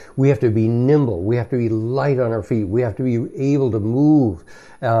appropriate. We have to be nimble. We have to be light on our feet. We have to be able to move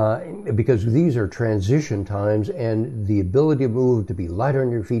because these are transition times, and the ability to move, to be light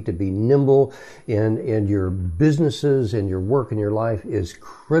on your feet, to be nimble in your businesses and your work and your life is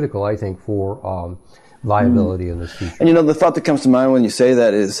critical, I think, for viability in this future. And the thought that comes to mind when you say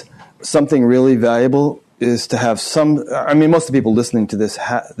that is something really valuable is to have most of the people listening to this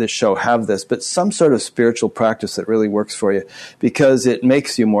show have this, but some sort of spiritual practice that really works for you, because it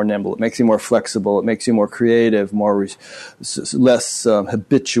makes you more nimble, it makes you more flexible, it makes you more creative, less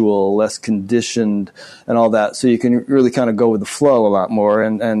habitual, less conditioned, and all that. So you can really kind of go with the flow a lot more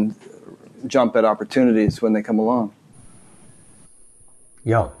and jump at opportunities when they come along.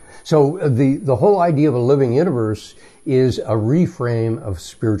 Yeah. So the whole idea of a living universe is a reframe of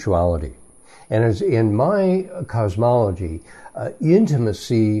spirituality. And as in my cosmology,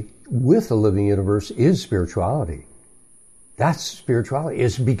 intimacy with the living universe is spirituality. That's spirituality.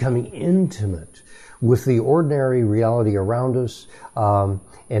 It's becoming intimate with the ordinary reality around us and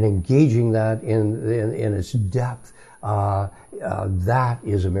engaging that in its depth. That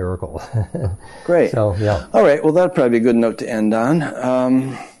is a miracle. Great. So, yeah. All right. Well, that'd probably be a good note to end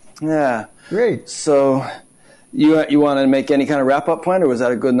on. Yeah. Great. So, you want to make any kind of wrap-up point, or was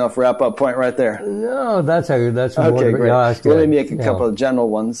that a good enough wrap-up point right there? No, that's okay. Great. Yeah, Let me make a couple of general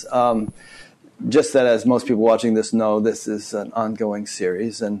ones. Just that, as most people watching this know, this is an ongoing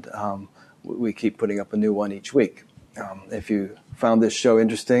series, and we keep putting up a new one each week. If you found this show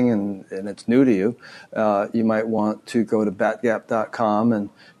interesting and it's new to you, you might want to go to batgap.com and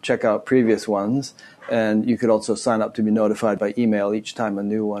check out previous ones. And you could also sign up to be notified by email each time a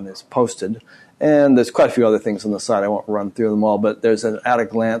new one is posted. And there's quite a few other things on the site. I won't run through them all, but there's an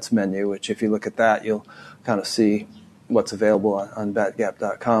at-a-glance menu, which if you look at that, you'll kind of see what's available on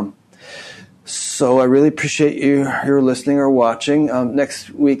batgap.com. So I really appreciate your listening or watching. Next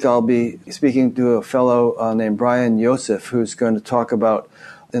week I'll be speaking to a fellow named Brian Yosef, who's going to talk about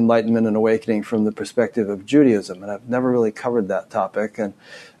enlightenment and awakening from the perspective of Judaism. And I've never really covered that topic. And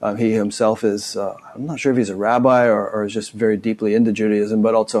he himself is, I'm not sure if he's a rabbi or is just very deeply into Judaism,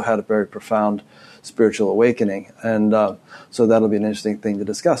 but also had a very profound spiritual awakening. And so that'll be an interesting thing to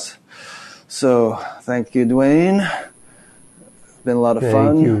discuss. So thank you, Dwayne. Been a lot of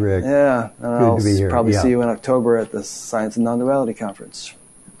fun. Thank you, Rick. Yeah, and I'll to be here. probably see you in October at the Science and Non-Duality Conference.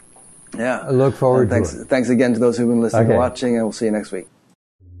 Yeah. I look forward to it. Thanks again to those who've been listening and watching, and we'll see you next week.